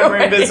noises when we're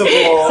invisible,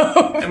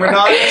 and we're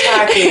not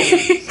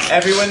attacking.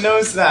 Everyone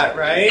knows that,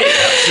 right?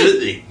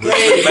 Absolutely.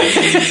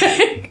 This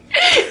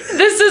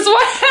is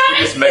what happens.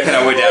 Just making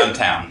our way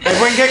downtown.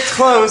 Everyone get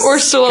close. We're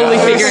slowly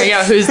guys. figuring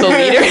out who's the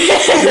leader.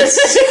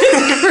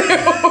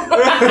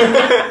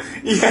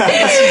 Yeah.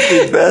 This is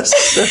the best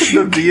session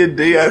of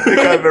D&D I think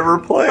I've ever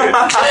played.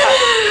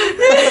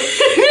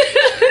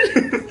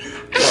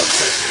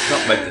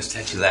 Don't make this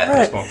touch of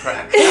that. It's more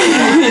crack.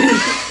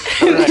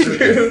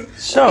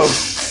 So,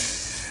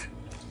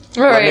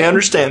 let me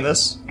understand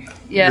this.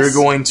 Yes. You're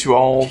going to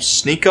all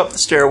sneak up the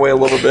stairway a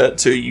little bit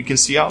so you can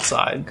see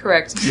outside.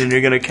 Correct. Then you're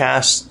going to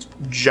cast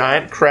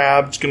giant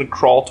crab. It's going to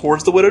crawl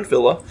towards the widowed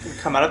villa.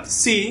 Come out of the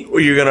sea.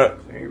 Or you're going to...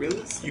 Are you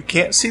really? You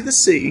can't see the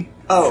sea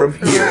Oh. from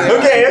here.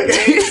 Okay.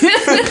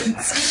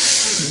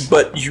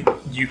 But you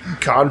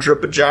conjure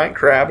up a giant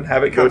crab and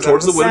have it go Comes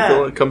towards out the of the widowed sand.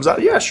 villa. It comes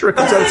out... Yeah, sure. It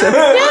comes out of the sand.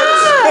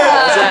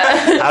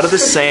 Yeah. Out of the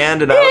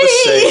sand and out of the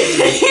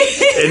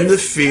sand. In the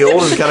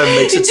field and kind of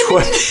makes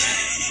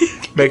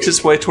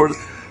its way towards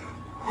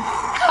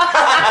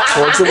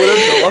the widowed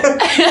villa.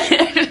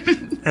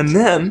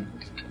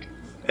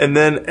 And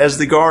then as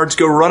the guards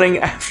go running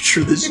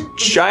after this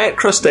giant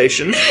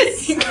crustacean,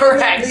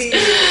 Correct.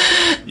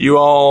 you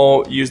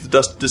all use the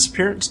dust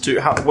disappearance to...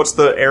 what's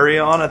the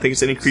area on? I think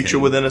it's any creature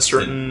within a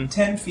certain...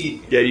 10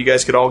 feet. Yeah, you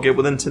guys could all get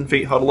within 10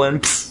 feet, huddle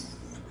in.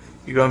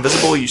 You go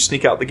invisible, you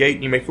sneak out the gate,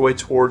 and you make your way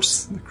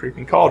towards the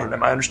creeping cauldron.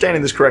 Am I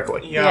understanding this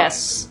correctly? Yeah.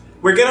 Yes.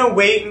 We're gonna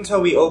wait until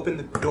we open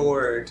the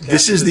door. To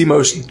This get is to the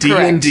most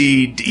Correct.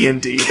 D&D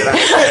that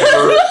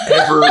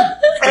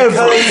I've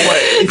ever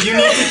played. If you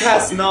need to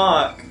cast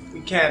knock,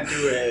 we can't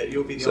do it.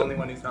 You'll be the only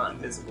one who's not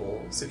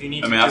invisible. So if you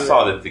need I to mean, do I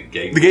saw it, that the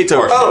gate. The gate's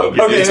open. Oh,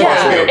 okay. It's Yeah,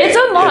 partially Yeah, open. it's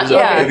unlocked. It's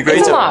Yeah, okay. The gate's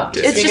it's open. unlocked.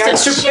 Yes. It's being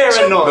just extra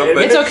paranoid.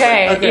 But- It's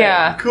okay. Okay,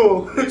 Yeah.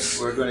 cool.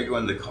 We're going to go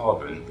in the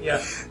cauldron, Yeah.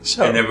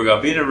 So, and then we're going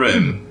to be in a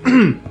room,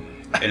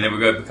 and then we're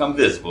going to become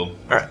visible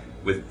Alright.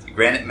 with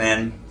Granite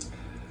Man,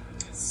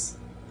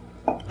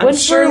 When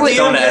Sure, we- Liam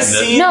Don't has add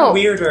seen No.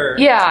 weirder.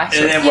 Yeah.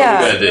 and then what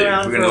Yeah. we're going to do? Around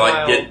We're for going to a like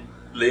while. get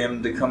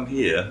Liam to come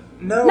here.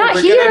 No, Not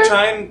we're here. gonna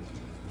try and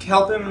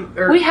help him.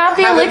 Or We have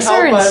the him elixir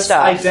help and us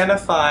stuff.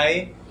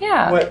 Identify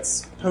Yeah.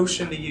 what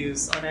potion to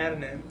use on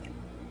Adnan.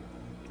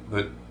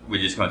 But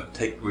we're just going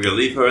to we're going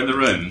to leave her in the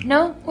room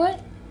No? What?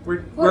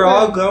 We're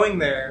all going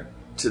there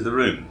to the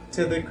room.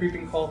 to the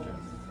creeping cauldron.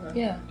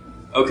 Yeah.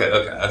 Okay.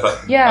 I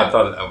thought. Yeah. I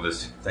thought I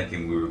was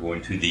thinking we were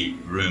going to the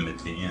room at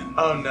the end.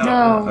 Oh no.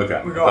 No.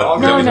 Okay. We're going all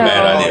But that was going a to no. the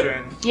bad idea.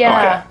 cauldron.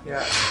 Yeah.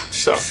 Yeah.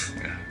 so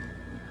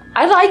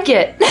I like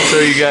it.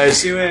 you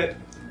guys Do it.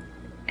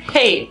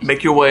 Hey.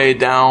 make your way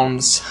down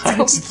the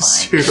sides of the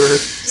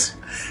sewers.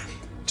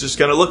 Just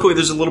kind of luckily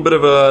there's a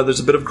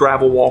bit of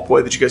gravel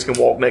walkway that you guys can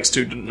walk next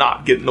to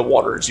not get in the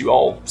water. As you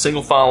all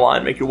single file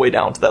line make your way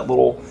down to that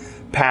little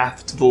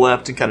path to the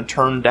left and kind of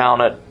turn down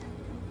it.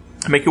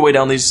 Make your way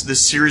down this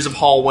series of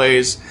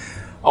hallways.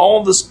 All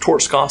of this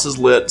torch sconce is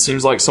lit.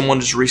 Seems like someone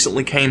just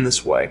recently came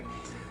this way.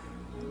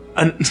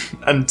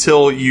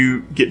 Until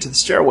you get to the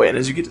stairway. And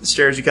as you get to the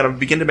stairs, you kind of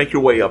begin to make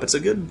your way up. It's a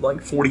good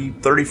 40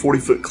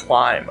 foot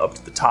climb up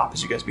to the top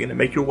as you guys begin to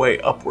make your way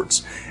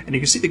upwards. And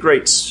you can see the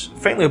grates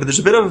faintly, but there's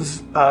a bit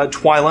of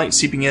twilight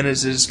seeping in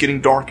as it's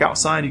getting dark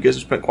outside. You guys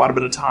have spent quite a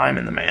bit of time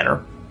in the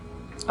manor.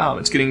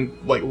 It's getting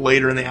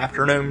later in the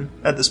afternoon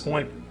at this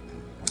point.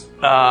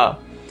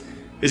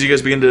 As you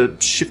guys begin to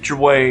shift your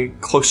way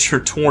closer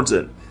towards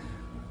it.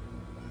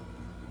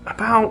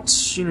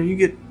 You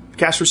get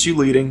Castros, you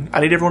leading. I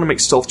need everyone to make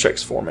stealth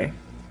checks for me.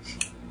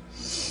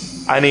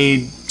 I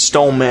need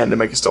Stone Man to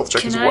make a stealth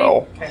check Can as I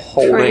well.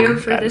 Holding Pray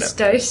for Adnan. this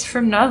dice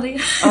from Nadia.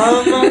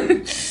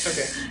 Okay.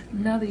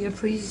 Nadia,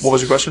 please. What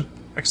was your question?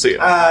 I can see it.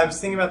 I was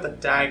thinking about the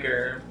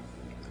dagger.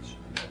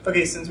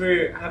 Okay, since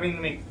we're having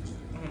to make.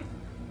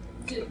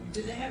 Do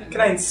they have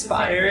Can I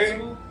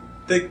inspire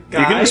the guy?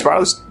 You can inspire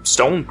this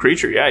stone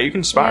creature. Yeah, you can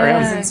inspire Yeah,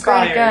 him. He's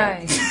inspired. great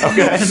guy.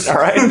 Okay, all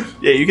right.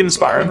 Yeah, you can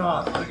inspire him.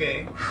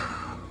 Okay.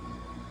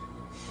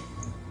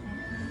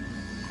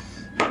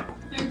 They're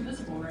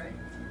invisible, right?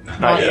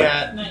 Not yet.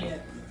 yet. Not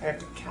yet. I have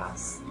to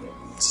cast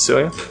it.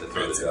 Cecilia? To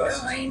throw the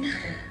dice.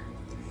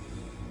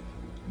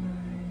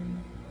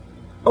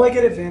 Oh, I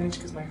get advantage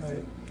because my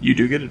hood. You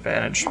do get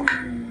advantage.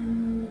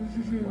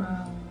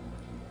 Wow.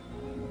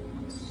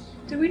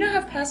 Do we not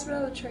have pass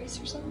without a trace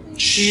or something?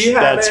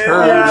 That's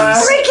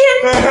hers.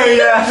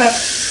 Yeah.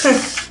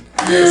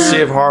 Let's see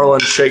if Harlan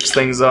shakes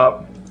things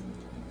up.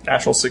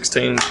 Natural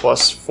 16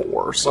 plus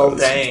 4, so Well,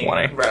 it's dang,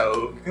 20.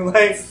 rogue.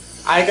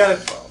 I got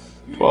a 12.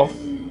 12.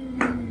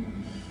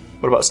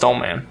 What about Stone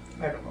Man?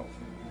 I don't know.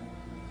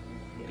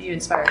 You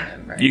inspired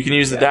him, right? You can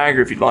use the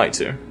dagger if you'd like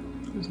to.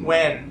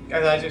 When?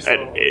 I just At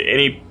roll.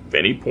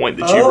 any point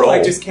that you Oh, roll,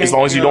 I just can't as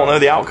long as you don't know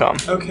the outcome.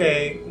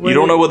 Okay. You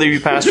don't know whether you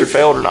passed or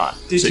failed or not.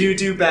 Did So- you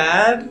do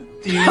bad?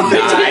 Do you need the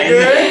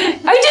dagger?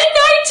 I did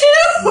 9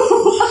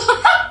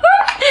 too!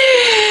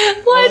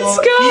 Let's Well,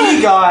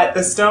 go!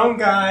 the stone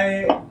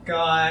guy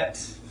got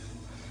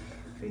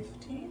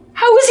 15?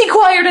 How was he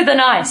quieter than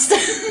us?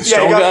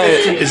 Stone got Guy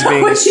 15. is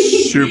being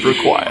super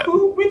quiet.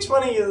 Which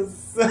one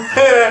is?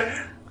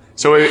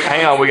 So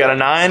hang on, we got a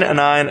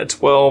 9, a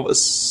 12,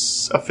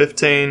 a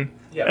 15,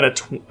 Yep. and a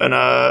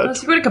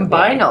Unless you would have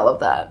combined all of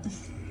that.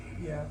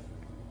 Yeah.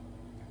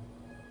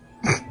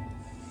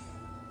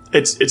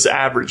 it's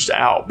averaged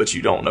out, but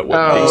you don't know what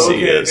Oh, DC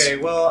okay, is. okay.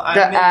 Well, I'm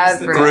The gonna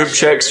use average. Group dagger.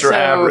 checks are So-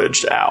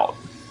 averaged out.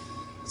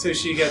 So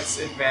she gets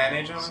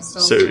advantage on a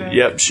stone So check?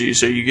 yep, so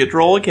you get to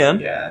roll again.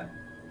 Yeah.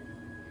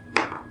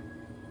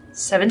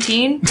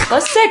 17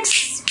 plus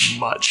 6.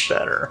 Much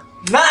better.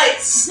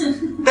 Nice! Thanks!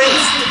 In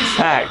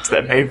fact,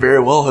 that may very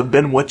well have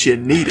been what you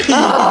needed.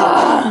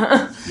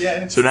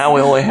 Yeah. So now we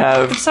only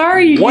have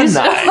Sorry, you One used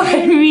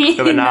nine. me. we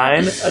have a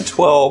 9, a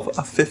 12,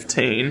 a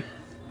 15,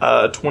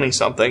 a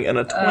 20-something, and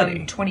a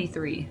 20.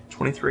 23.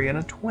 23 and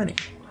a 20.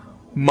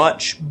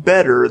 Much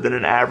better than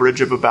an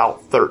average of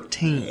about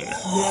 13.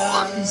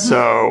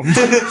 So,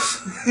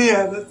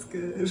 Yeah, that's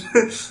good.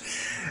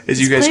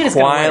 as you plan guys is gonna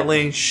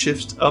quietly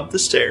shift up the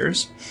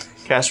stairs,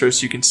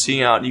 Castros, you can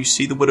see out, you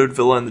see the widowed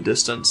villa in the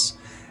distance.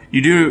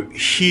 You do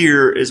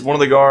hear as one of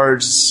the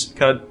guards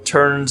kind of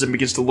turns and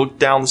begins to look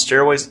down the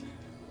stairways.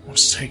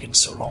 What's taking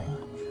so long?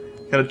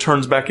 Kind of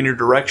turns back in your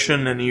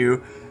direction, and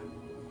you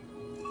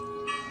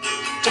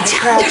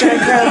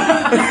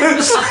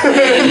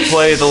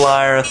play the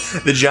lyre.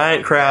 The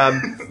giant crab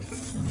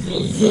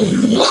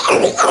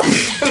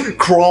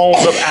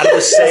crawls up out of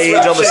the sage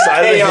on the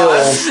side of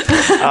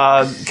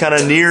the hill, kind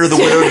of near the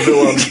widowed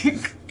villa.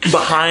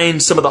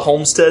 Behind some of the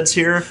homesteads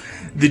here,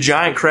 the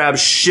giant crab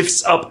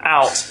shifts up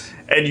out,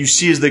 and you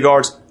see as the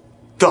guards,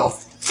 the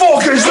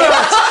fuck is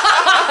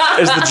that?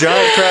 As the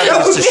giant crab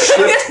begins to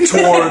shift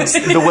towards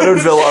the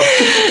widowed villa,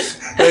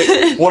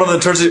 one of them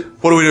turns to,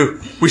 what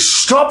do? We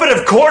stop it,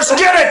 of course,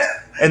 get it!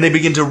 And they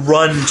begin to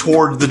run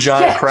toward the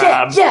giant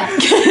crab. Yeah.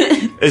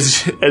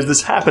 As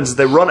this happens,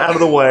 they run out of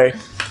the way.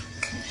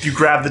 You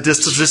grab the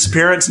distance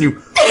disappearance, and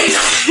you...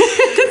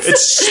 It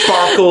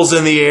sparkles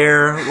in the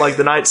air like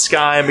the night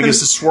sky and begins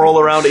to swirl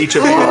around each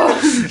of you.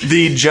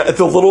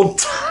 The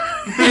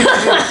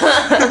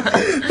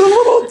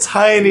little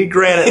tiny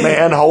granite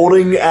man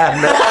holding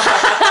Adnet.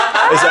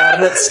 As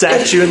Adnet's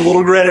statue and the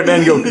little granite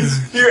man go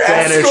Your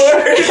vanish.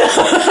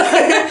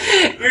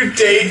 escort. Your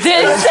date.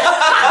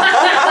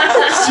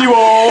 You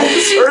all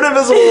turn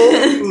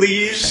invisible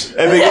Leash.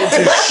 and begin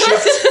to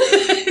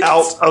shift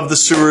out of the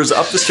sewers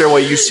up the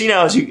stairway. You see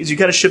now as you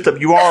kind of shift up,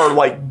 you are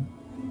like.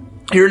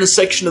 You're in a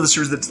section of the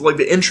sewers that's like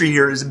the entry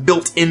here is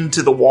built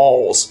into the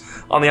walls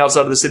on the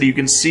outside of the city. You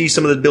can see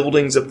some of the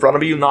buildings in front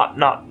of you,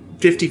 not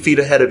 50 feet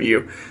ahead of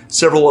you.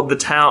 Several of the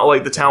town,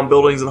 like the town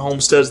buildings and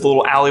homesteads, the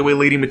little alleyway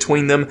leading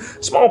between them.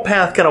 Small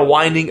path kind of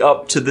winding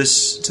up to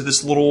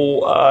this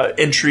little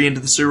entry into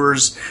the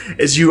sewers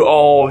as you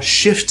all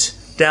shift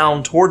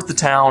down towards the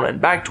town and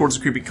back towards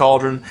the creepy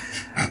cauldron,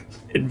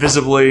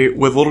 invisibly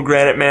with little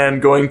granite man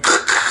going.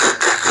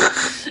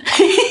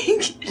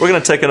 We're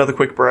gonna take another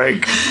quick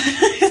break.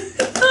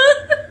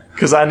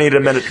 Because I need a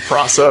minute to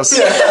process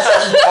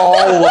all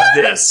of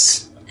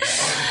this.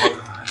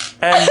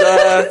 And,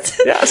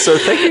 so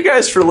thank you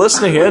guys for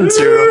listening in to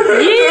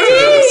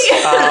this.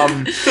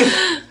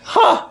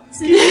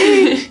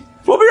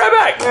 We'll be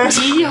right back.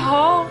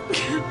 Yeehaw.